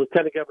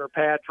Lieutenant Governor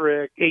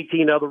Patrick,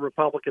 18 other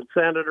Republican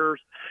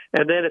senators.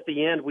 And then at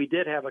the end, we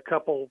did have a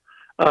couple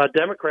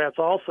Democrats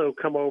also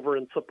come over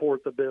and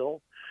support the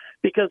bill.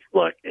 Because,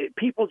 look,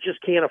 people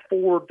just can't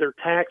afford their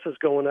taxes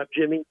going up,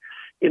 Jimmy,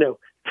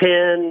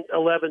 10,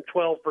 11,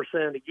 12%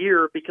 a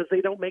year, because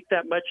they don't make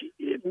that much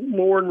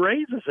more in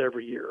raises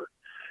every year.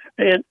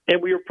 And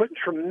we were putting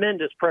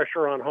tremendous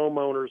pressure on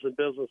homeowners and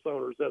business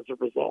owners as a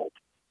result.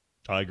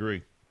 I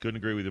agree. Couldn't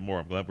agree with you more.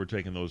 I'm glad we're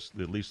taking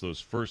at least those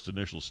first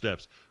initial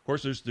steps. Of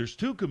course, there's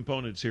two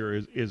components here.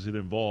 Is it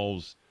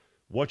involves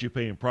what you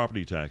pay in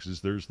property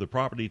taxes. There's the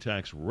property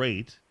tax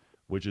rate,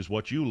 which is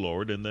what you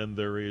lowered, and then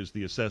there is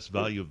the assessed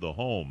value of the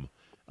home.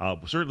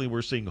 Certainly,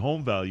 we're seeing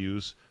home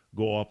values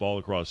go up all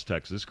across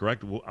Texas.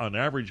 Correct? On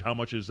average, how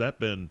much has that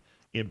been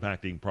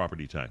impacting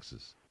property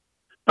taxes?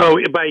 Oh,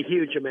 by a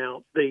huge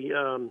amount.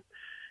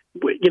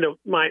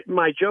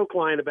 My joke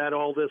line about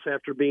all this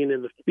after being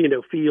in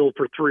the field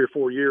for 3 or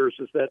 4 years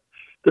is that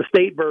the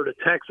state bird of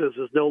Texas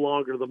is no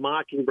longer the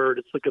mockingbird;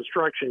 it's the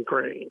construction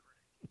crane.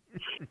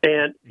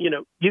 And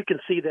you can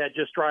see that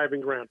just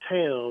driving around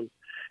town,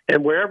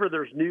 and wherever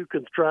there's new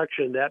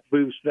construction, that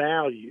boosts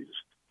values.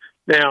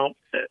 Now,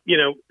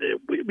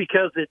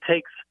 because it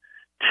takes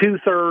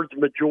 2/3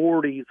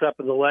 majorities up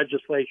in the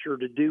legislature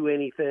to do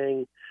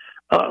anything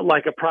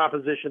like a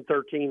Proposition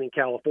 13 in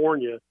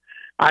California.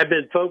 I've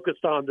been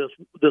focused on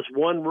this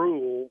one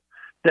rule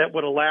that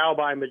would allow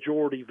by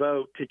majority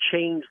vote to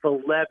change the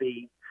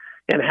levy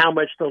and how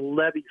much the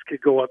levies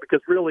could go up,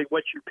 because really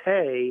what you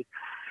pay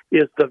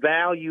is the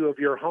value of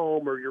your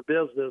home or your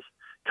business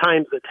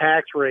times the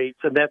tax rates,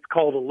 and that's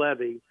called a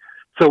levy.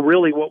 So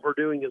really what we're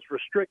doing is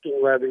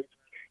restricting levies.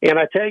 And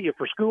I tell you,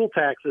 for school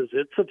taxes,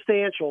 it's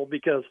substantial,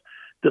 because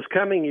this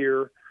coming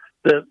year,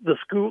 the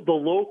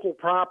local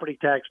property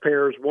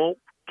taxpayers won't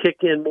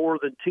kick in more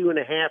than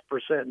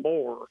 2.5%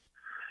 more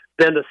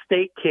than the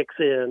state kicks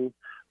in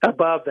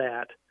above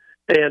that.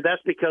 And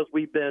that's because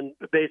we've been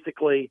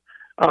basically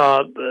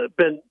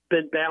been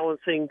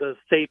balancing the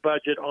state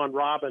budget on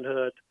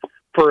Robinhood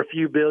for a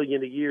few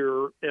billion a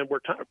year, and we're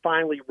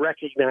finally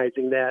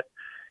recognizing that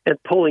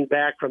and pulling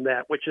back from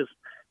that, which is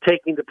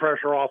taking the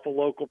pressure off of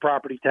local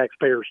property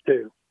taxpayers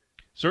too.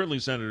 Certainly,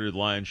 Senator, the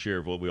lion's share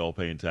of what we all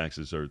pay in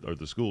taxes are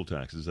the school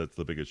taxes. That's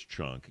the biggest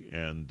chunk.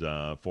 And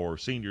for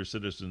senior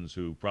citizens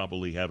who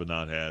probably have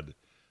not had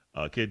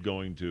a kid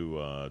going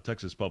to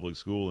Texas public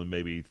school in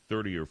maybe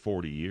 30 or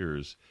 40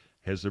 years,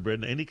 has there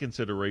been any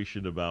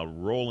consideration about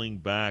rolling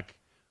back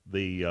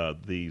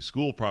the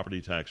school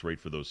property tax rate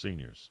for those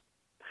seniors?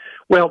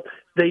 Well,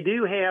 they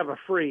do have a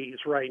freeze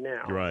right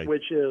now, right,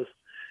 which is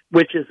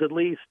at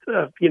least,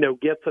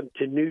 gets them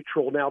to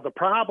neutral. Now, the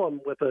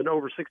problem with an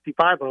over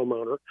 65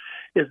 homeowner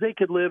is they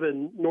could live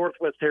in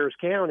Northwest Harris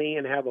County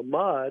and have a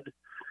MUD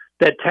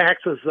that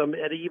taxes them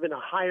at even a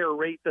higher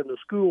rate than the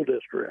school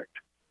district.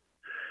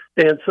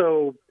 And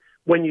so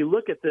when you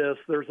look at this,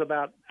 there's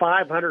about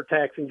 500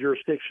 taxing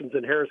jurisdictions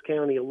in Harris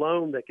County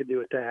alone that could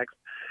do a tax.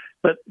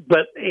 But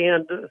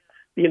the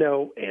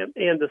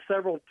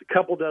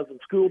couple dozen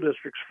school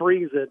districts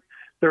freeze it.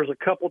 There's a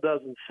couple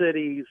dozen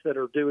cities that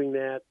are doing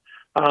that.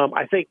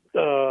 I think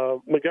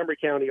Montgomery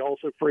County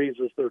also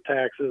freezes their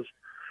taxes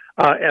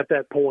at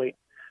that point.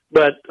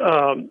 But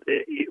why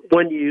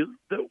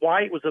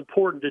it was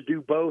important to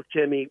do both,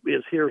 Jimmy,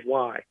 is here's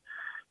why.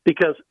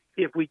 Because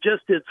if we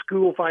just did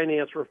school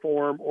finance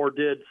reform or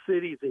did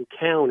cities and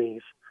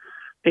counties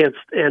and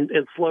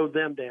slowed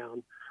them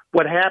down,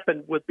 what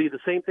happened would be the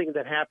same thing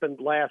that happened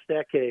last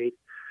decade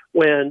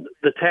when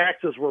the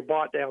taxes were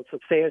brought down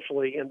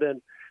substantially, and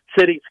then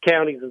cities,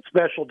 counties, and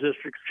special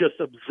districts just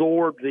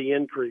absorbed the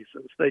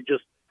increases. They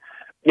just,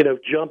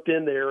 jumped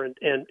in there and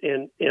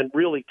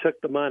really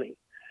took the money.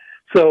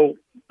 So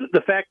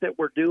the fact that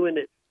we're doing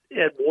it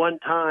at one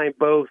time,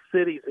 both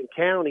cities and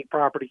county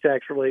property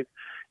tax relief,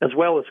 as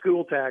well as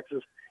school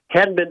taxes,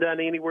 hadn't been done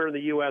anywhere in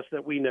the U.S.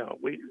 that we know.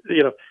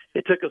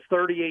 It took us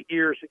 38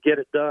 years to get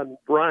it done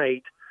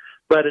right,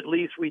 but at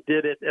least we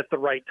did it at the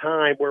right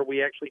time, where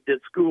we actually did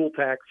school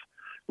tax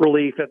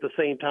relief at the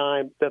same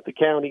time that the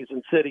counties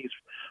and cities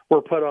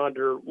were put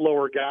under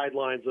lower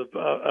guidelines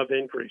of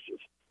increases.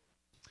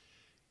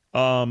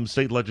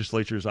 State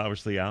legislature is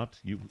obviously out.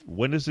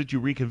 When is it you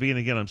reconvene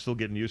again? I'm still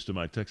getting used to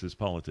my Texas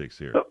politics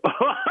here.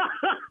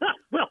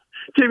 Well,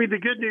 Jimmy, the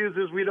good news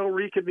is we don't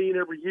reconvene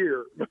every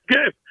year.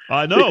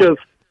 I know.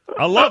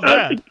 I love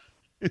that.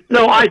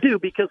 No, I do,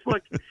 because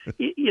look, as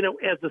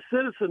a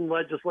citizen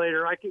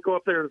legislator, I can go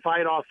up there and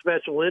fight off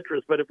special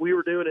interests. But if we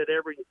were doing it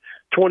every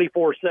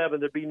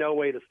 24/7, there'd be no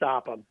way to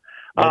stop them.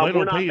 Well, they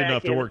don't pay you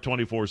enough to work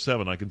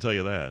 24/7. I can tell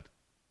you that.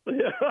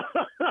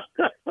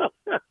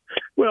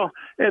 Well,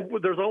 and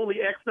there's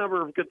only X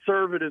number of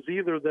conservatives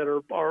either that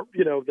are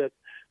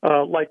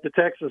like the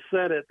Texas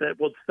Senate, that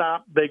will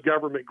stop big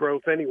government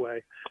growth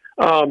anyway.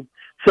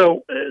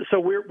 So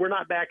we're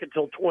not back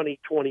until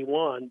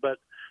 2021, but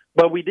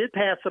we did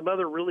pass some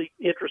other really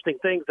interesting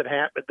things that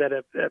happened that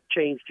have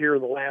changed here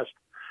in the last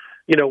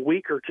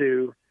week or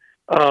two.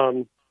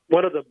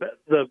 One of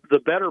the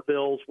better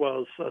bills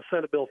was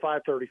Senate Bill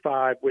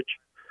 535, which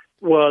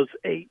was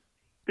a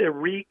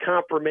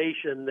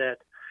reconfirmation that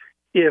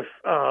if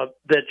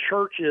that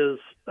churches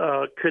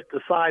could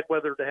decide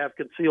whether to have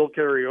concealed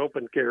carry or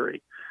open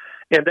carry,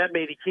 and that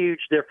made a huge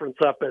difference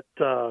up at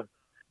the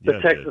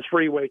Texas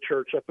Freeway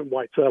Church up in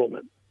White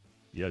Settlement.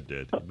 Yeah, it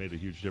did. It made a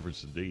huge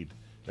difference indeed.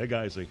 That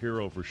guy's a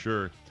hero for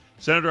sure.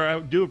 Senator,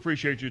 I do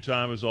appreciate your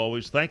time as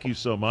always. Thank you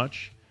so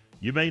much.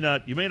 You may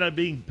not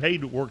be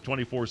paid to work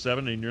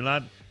 24/7, and you're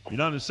not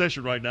in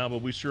session right now,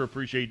 but we sure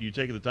appreciate you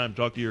taking the time to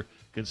talk to your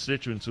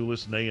constituents who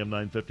listen to AM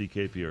 950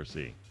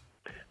 KPRC.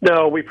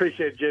 No, we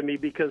appreciate it, Jimmy,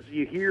 because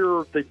you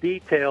hear the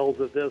details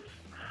of this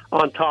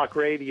on talk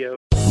radio.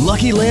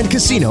 Lucky Land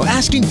Casino,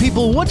 asking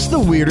people, what's the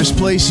weirdest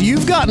place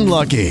you've gotten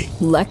lucky?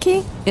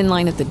 Lucky? In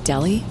line at the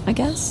deli, I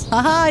guess?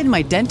 Aha, in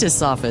my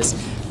dentist's office.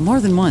 More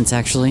than once,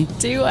 actually.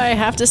 Do I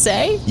have to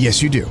say?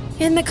 Yes, you do.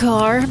 In the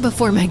car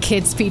before my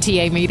kids'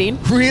 PTA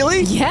meeting.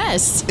 Really?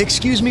 Yes.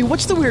 Excuse me,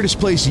 what's the weirdest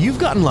place you've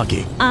gotten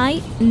lucky?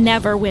 I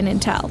never win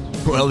and tell.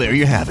 Well, there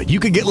you have it. You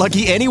can get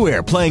lucky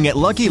anywhere, playing at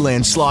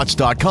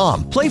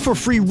LuckyLandSlots.com. Play for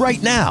free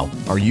right now.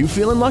 Are you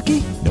feeling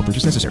lucky? No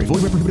purchase necessary.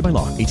 Void where prohibited by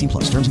law.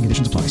 18+. Terms and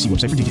conditions apply. See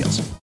website for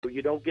details.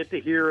 You don't get to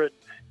hear it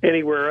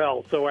anywhere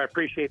else, so I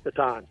appreciate the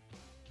time.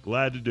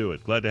 Glad to do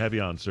it. Glad to have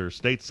you on, sir.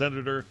 State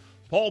Senator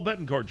Paul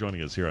Bettencourt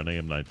joining us here on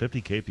AM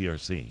 950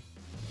 KPRC.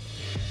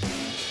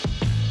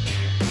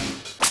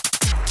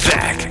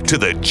 Back to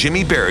the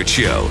Jimmy Barrett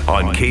Show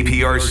on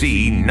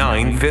KPRC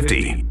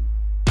 950.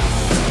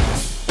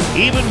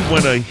 Even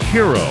when a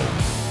hero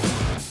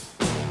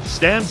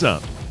stands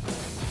up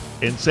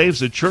and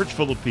saves a church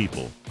full of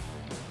people,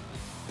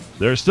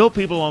 there are still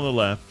people on the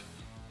left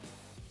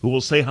who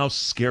will say how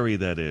scary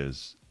that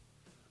is,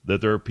 that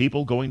there are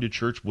people going to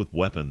church with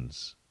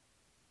weapons.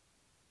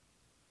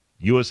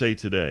 USA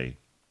Today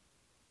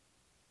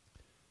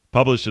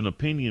published an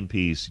opinion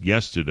piece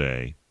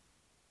yesterday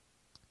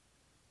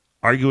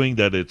arguing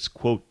that it's,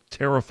 quote,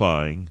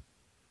 terrifying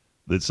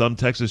that some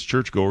Texas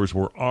churchgoers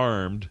were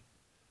armed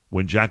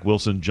when Jack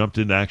Wilson jumped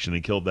into action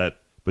and killed that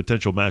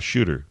potential mass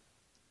shooter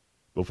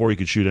before he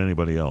could shoot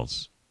anybody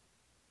else.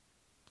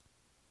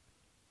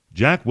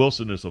 Jack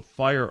Wilson is a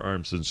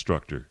firearms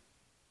instructor.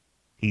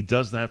 He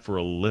does that for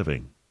a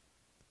living.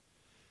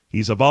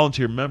 He's a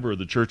volunteer member of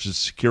the church's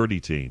security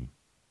team.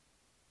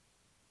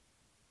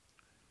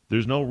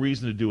 There's no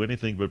reason to do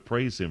anything but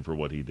praise him for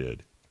what he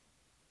did.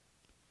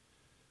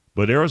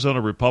 But Arizona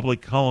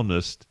Republic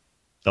columnist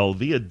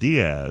Elvia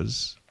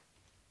Diaz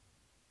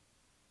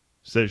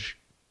says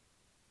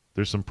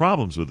there's some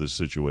problems with this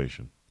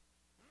situation.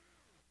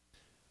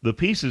 The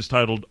piece is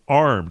titled,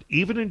 "Armed,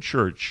 Even in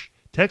Church,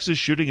 Texas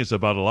Shooting is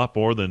About a Lot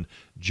More Than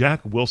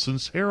Jack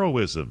Wilson's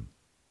Heroism."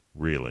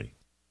 Really?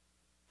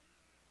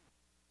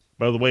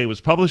 By the way, it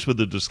was published with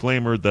the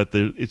disclaimer that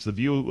it's the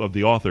view of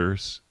the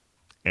authors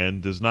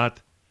and does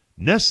not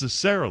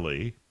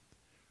necessarily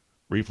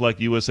reflect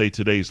USA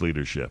Today's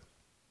leadership.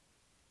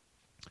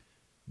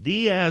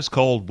 Diaz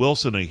called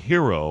Wilson a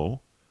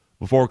hero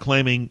before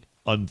claiming,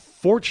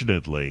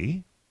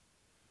 unfortunately,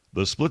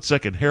 the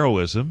split-second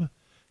heroism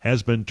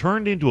has been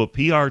turned into a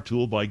PR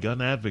tool by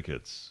gun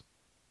advocates.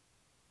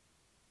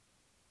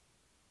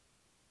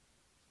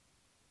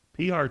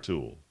 PR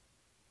tool.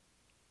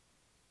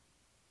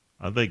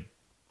 I think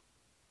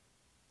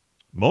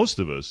most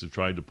of us have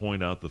tried to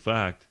point out the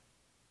fact,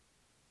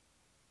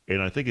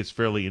 and I think it's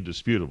fairly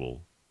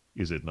indisputable,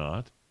 is it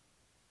not,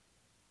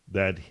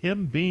 that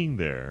him being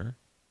there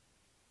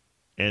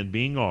and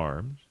being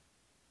armed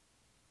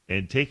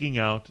and taking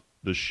out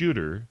the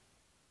shooter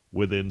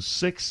within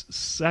 6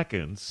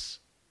 seconds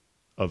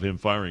of him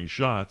firing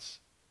shots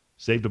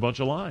saved a bunch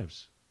of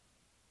lives.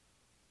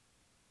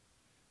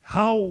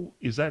 How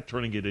is that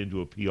turning it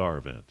into a PR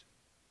event?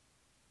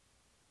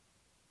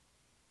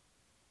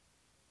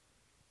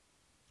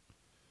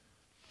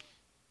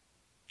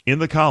 In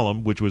the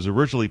column, which was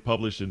originally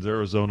published in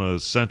Arizona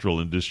Central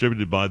and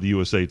distributed by the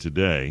USA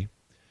Today,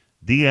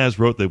 Diaz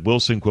wrote that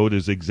Wilson, quote,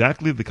 is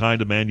exactly the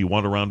kind of man you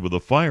want around with a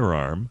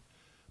firearm,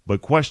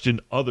 but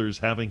questioned others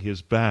having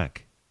his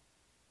back.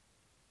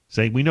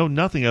 Saying, we know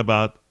nothing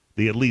about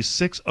the at least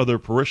 6 other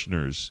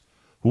parishioners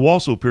who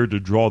also appeared to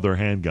draw their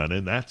handgun,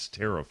 and that's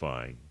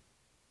terrifying.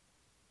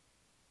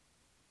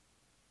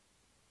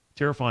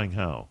 Terrifying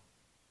how?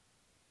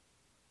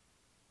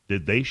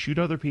 Did they shoot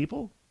other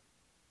people?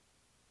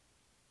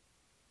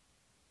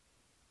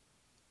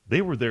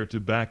 They were there to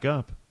back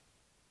up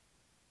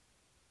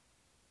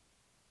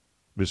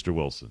Mr.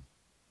 Wilson.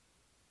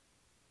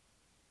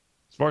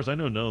 As far as I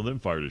know, none of them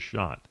fired a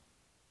shot.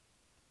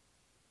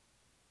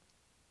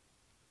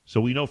 So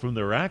we know from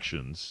their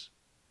actions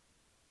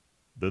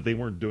that they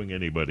weren't doing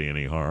anybody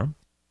any harm.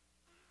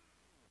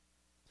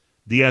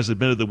 Diaz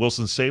admitted that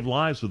Wilson saved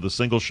lives with a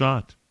single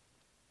shot.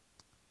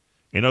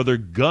 And other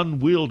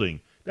gun-wielding.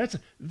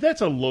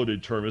 That's a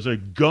loaded term, isn't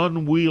it?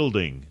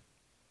 Gun-wielding.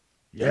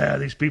 Yeah,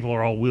 these people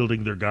are all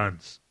wielding their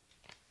guns.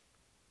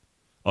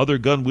 Other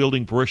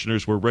gun-wielding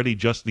parishioners were ready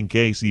just in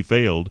case he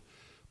failed,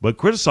 but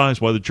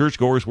criticized why the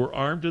churchgoers were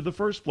armed in the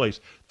first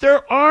place.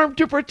 They're armed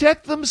to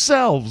protect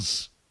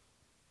themselves.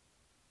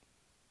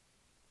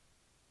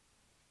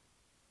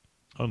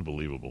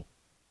 Unbelievable.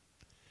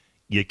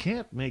 You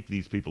can't make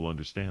these people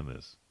understand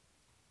this.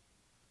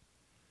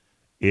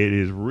 It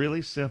is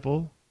really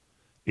simple.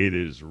 It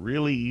is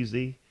really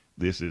easy.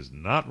 This is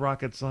not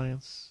rocket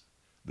science.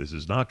 This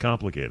is not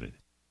complicated.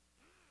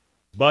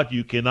 But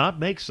you cannot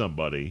make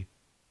somebody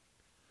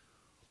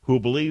who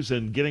believes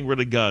in getting rid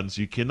of guns,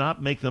 you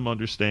cannot make them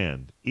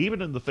understand,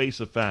 even in the face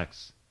of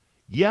facts.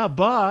 Yeah,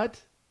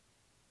 but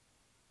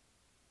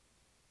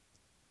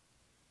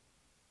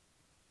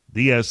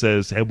Diaz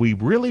says, have we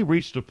really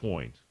reached a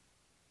point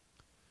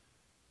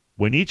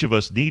when each of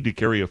us need to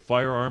carry a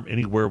firearm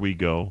anywhere we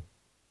go?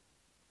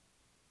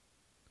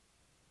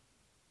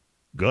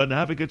 Gun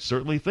advocates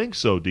certainly think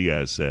so,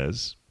 Diaz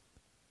says.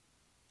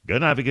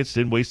 Gun advocates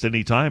didn't waste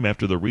any time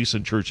after the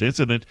recent church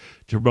incident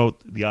to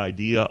promote the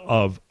idea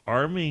of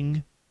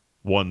arming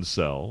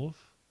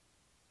oneself.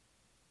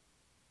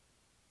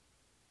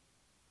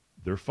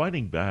 They're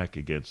fighting back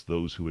against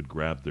those who had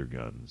grabbed their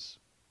guns,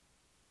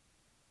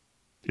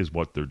 is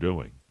what they're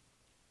doing.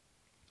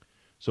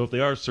 So if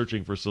they are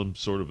searching for some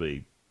sort of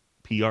a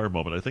PR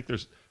moment, I think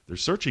they're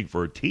searching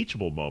for a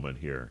teachable moment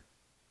here.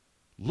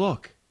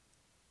 Look,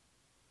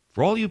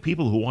 for all you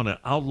people who want to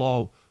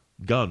outlaw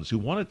guns, who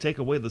want to take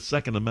away the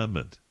Second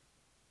Amendment,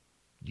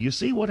 do you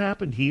see what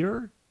happened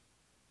here?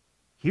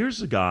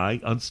 Here's a guy,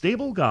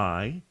 unstable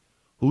guy,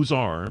 who's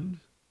armed,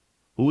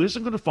 who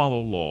isn't going to follow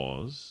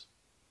laws,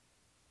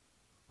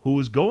 who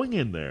is going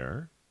in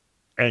there,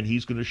 and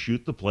he's going to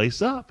shoot the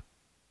place up.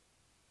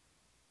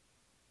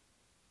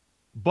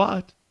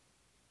 But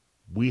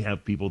we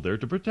have people there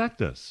to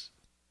protect us.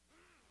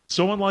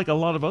 So unlike a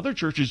lot of other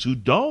churches who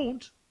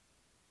don't,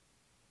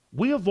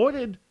 we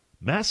avoided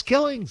mass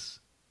killings.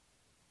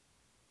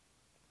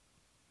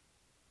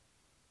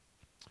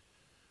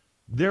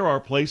 There are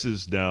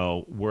places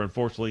now where,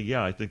 unfortunately,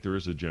 I think there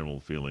is a general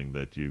feeling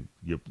that you're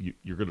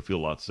going to feel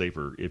a lot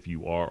safer if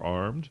you are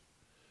armed,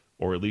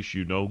 or at least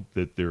you know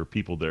that there are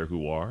people there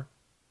who are.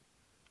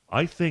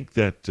 I think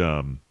that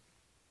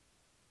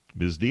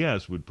Ms.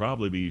 Diaz would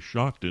probably be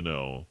shocked to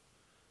know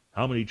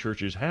how many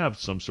churches have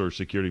some sort of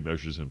security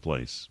measures in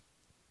place.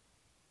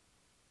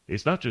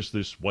 It's not just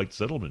this white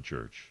settlement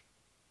church.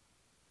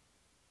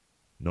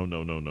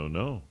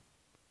 No.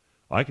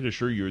 I can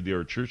assure you there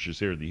are churches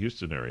here in the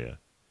Houston area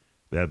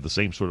that have the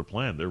same sort of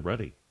plan. They're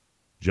ready,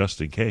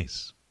 just in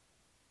case.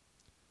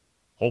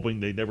 Hoping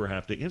they never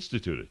have to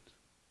institute it.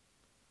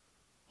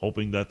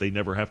 Hoping that they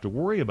never have to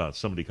worry about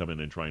somebody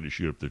coming and trying to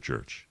shoot up their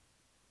church.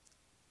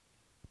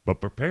 But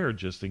prepared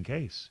just in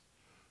case.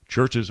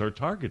 Churches are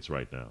targets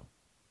right now.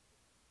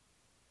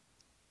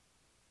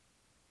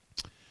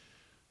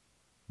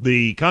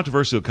 The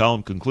controversial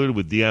column concluded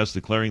with Diaz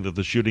declaring that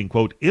the shooting,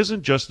 quote,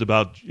 isn't just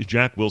about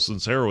Jack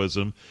Wilson's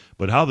heroism,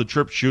 but how the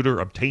church shooter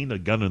obtained a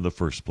gun in the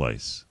first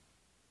place.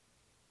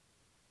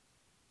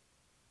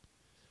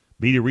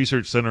 Media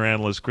Research Center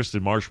analyst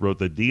Kristen Marsh wrote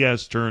that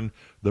Diaz turned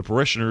the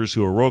parishioners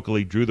who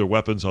heroically drew their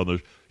weapons on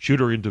the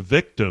shooter into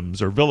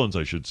victims, or villains,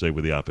 I should say,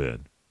 with the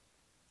op-ed.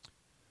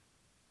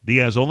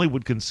 Diaz only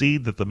would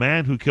concede that the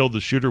man who killed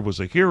the shooter was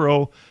a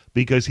hero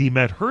because he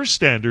met her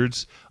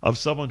standards of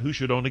someone who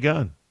should own a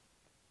gun.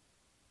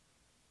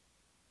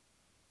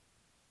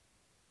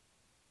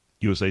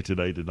 USA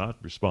Today did not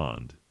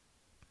respond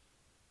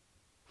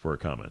for a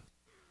comment.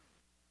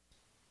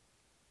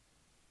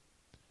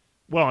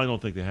 Well, I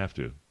don't think they have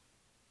to.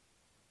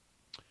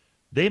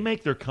 They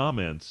make their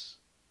comments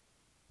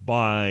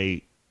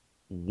by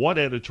what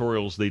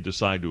editorials they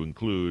decide to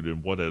include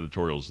and what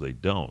editorials they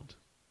don't.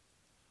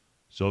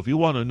 So if you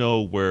want to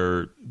know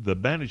where the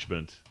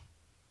management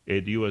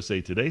at USA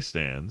Today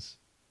stands,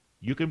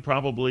 you can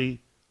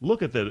probably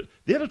look at that.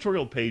 The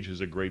editorial page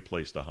is a great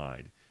place to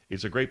hide.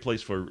 It's a great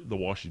place for the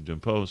Washington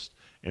Post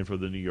and for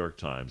the New York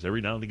Times.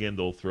 Every now and again,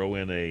 they'll throw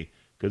in a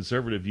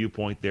conservative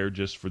viewpoint there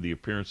just for the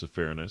appearance of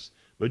fairness.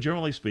 But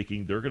generally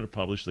speaking, they're going to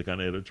publish the kind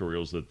of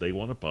editorials that they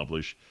want to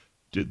publish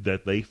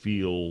that they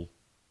feel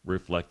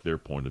reflect their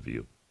point of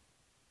view.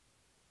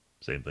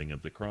 Same thing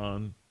at the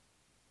Cron.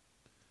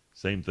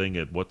 Same thing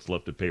at what's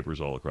left of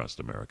papers all across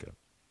America.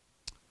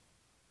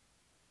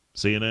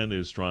 CNN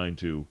is trying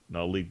to,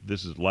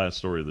 this is the last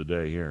story of the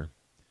day here.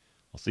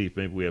 I'll see if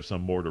maybe we have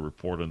some more to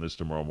report on this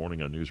tomorrow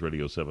morning on News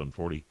Radio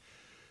 740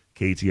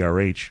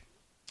 KTRH.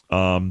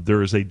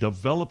 There is a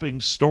developing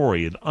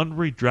story, an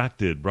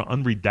unredacted,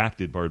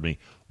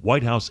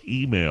 White House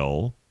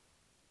email.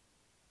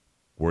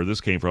 Where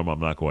this came from, I'm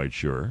not quite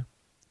sure.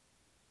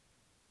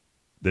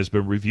 That's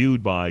been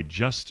reviewed by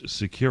Just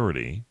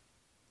Security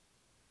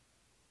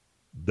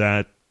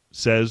that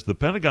says the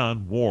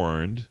Pentagon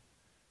warned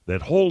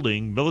that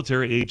holding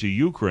military aid to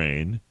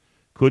Ukraine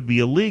could be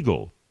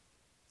illegal.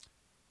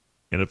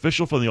 An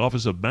official from the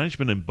Office of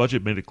Management and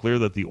Budget made it clear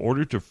that the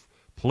order to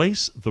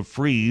place the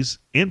freeze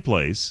in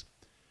place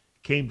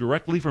came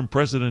directly from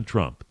President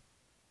Trump.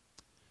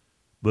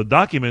 The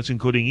documents,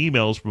 including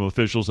emails from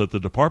officials at the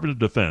Department of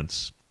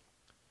Defense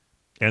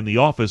and the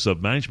Office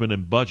of Management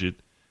and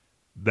Budget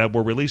that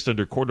were released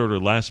under court order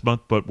last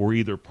month but were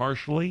either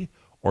partially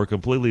or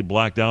completely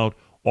blacked out,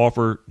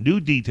 offer new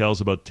details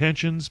about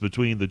tensions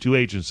between the two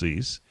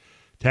agencies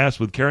tasked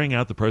with carrying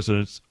out the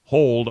president's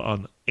hold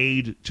on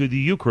aid to the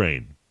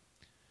Ukraine.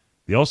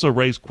 They also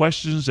raised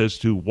questions as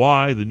to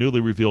why the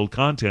newly revealed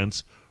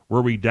contents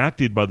were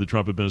redacted by the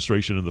Trump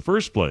administration in the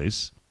first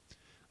place,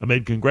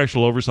 amid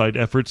congressional oversight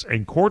efforts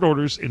and court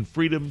orders in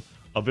Freedom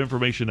of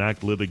Information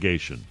Act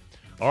litigation.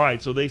 All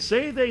right, so they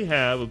say they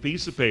have a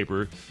piece of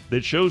paper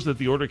that shows that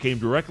the order came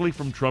directly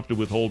from Trump to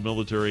withhold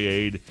military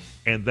aid,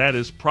 and that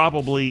is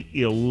probably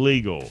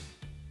illegal.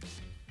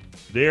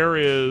 There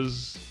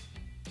is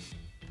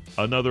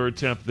another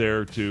attempt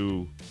there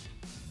to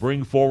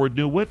bring forward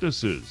new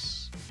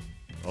witnesses.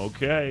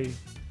 Okay.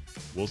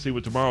 We'll see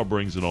what tomorrow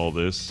brings in all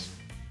this.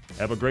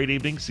 Have a great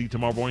evening. See you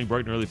tomorrow morning,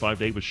 bright and early, 5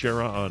 to 8 with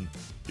Shara on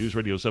News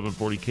Radio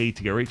 740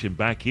 KTRH, and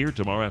back here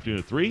tomorrow afternoon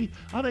at 3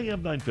 on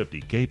AM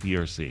 950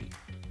 KPRC.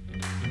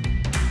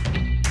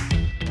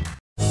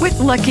 With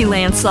Lucky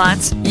Land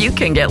Slots, you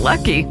can get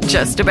lucky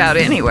just about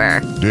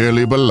anywhere.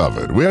 Dearly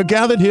beloved, we are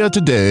gathered here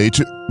today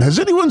to... Has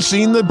anyone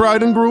seen the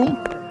bride and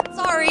groom?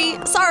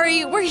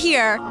 Sorry, we're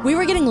here. We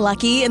were getting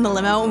lucky in the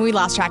limo and we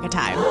lost track of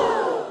time.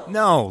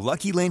 No,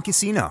 Lucky Land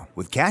Casino,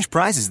 with cash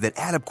prizes that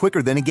add up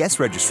quicker than a guest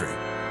registry.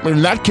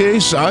 In that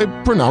case, I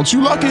pronounce you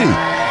lucky.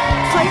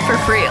 Play for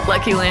free at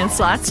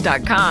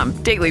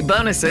LuckyLandSlots.com. Daily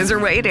bonuses are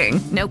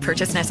waiting. No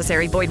purchase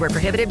necessary. Void where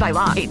prohibited by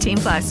law.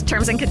 18+.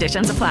 Terms and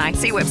conditions apply.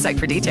 See website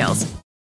for details.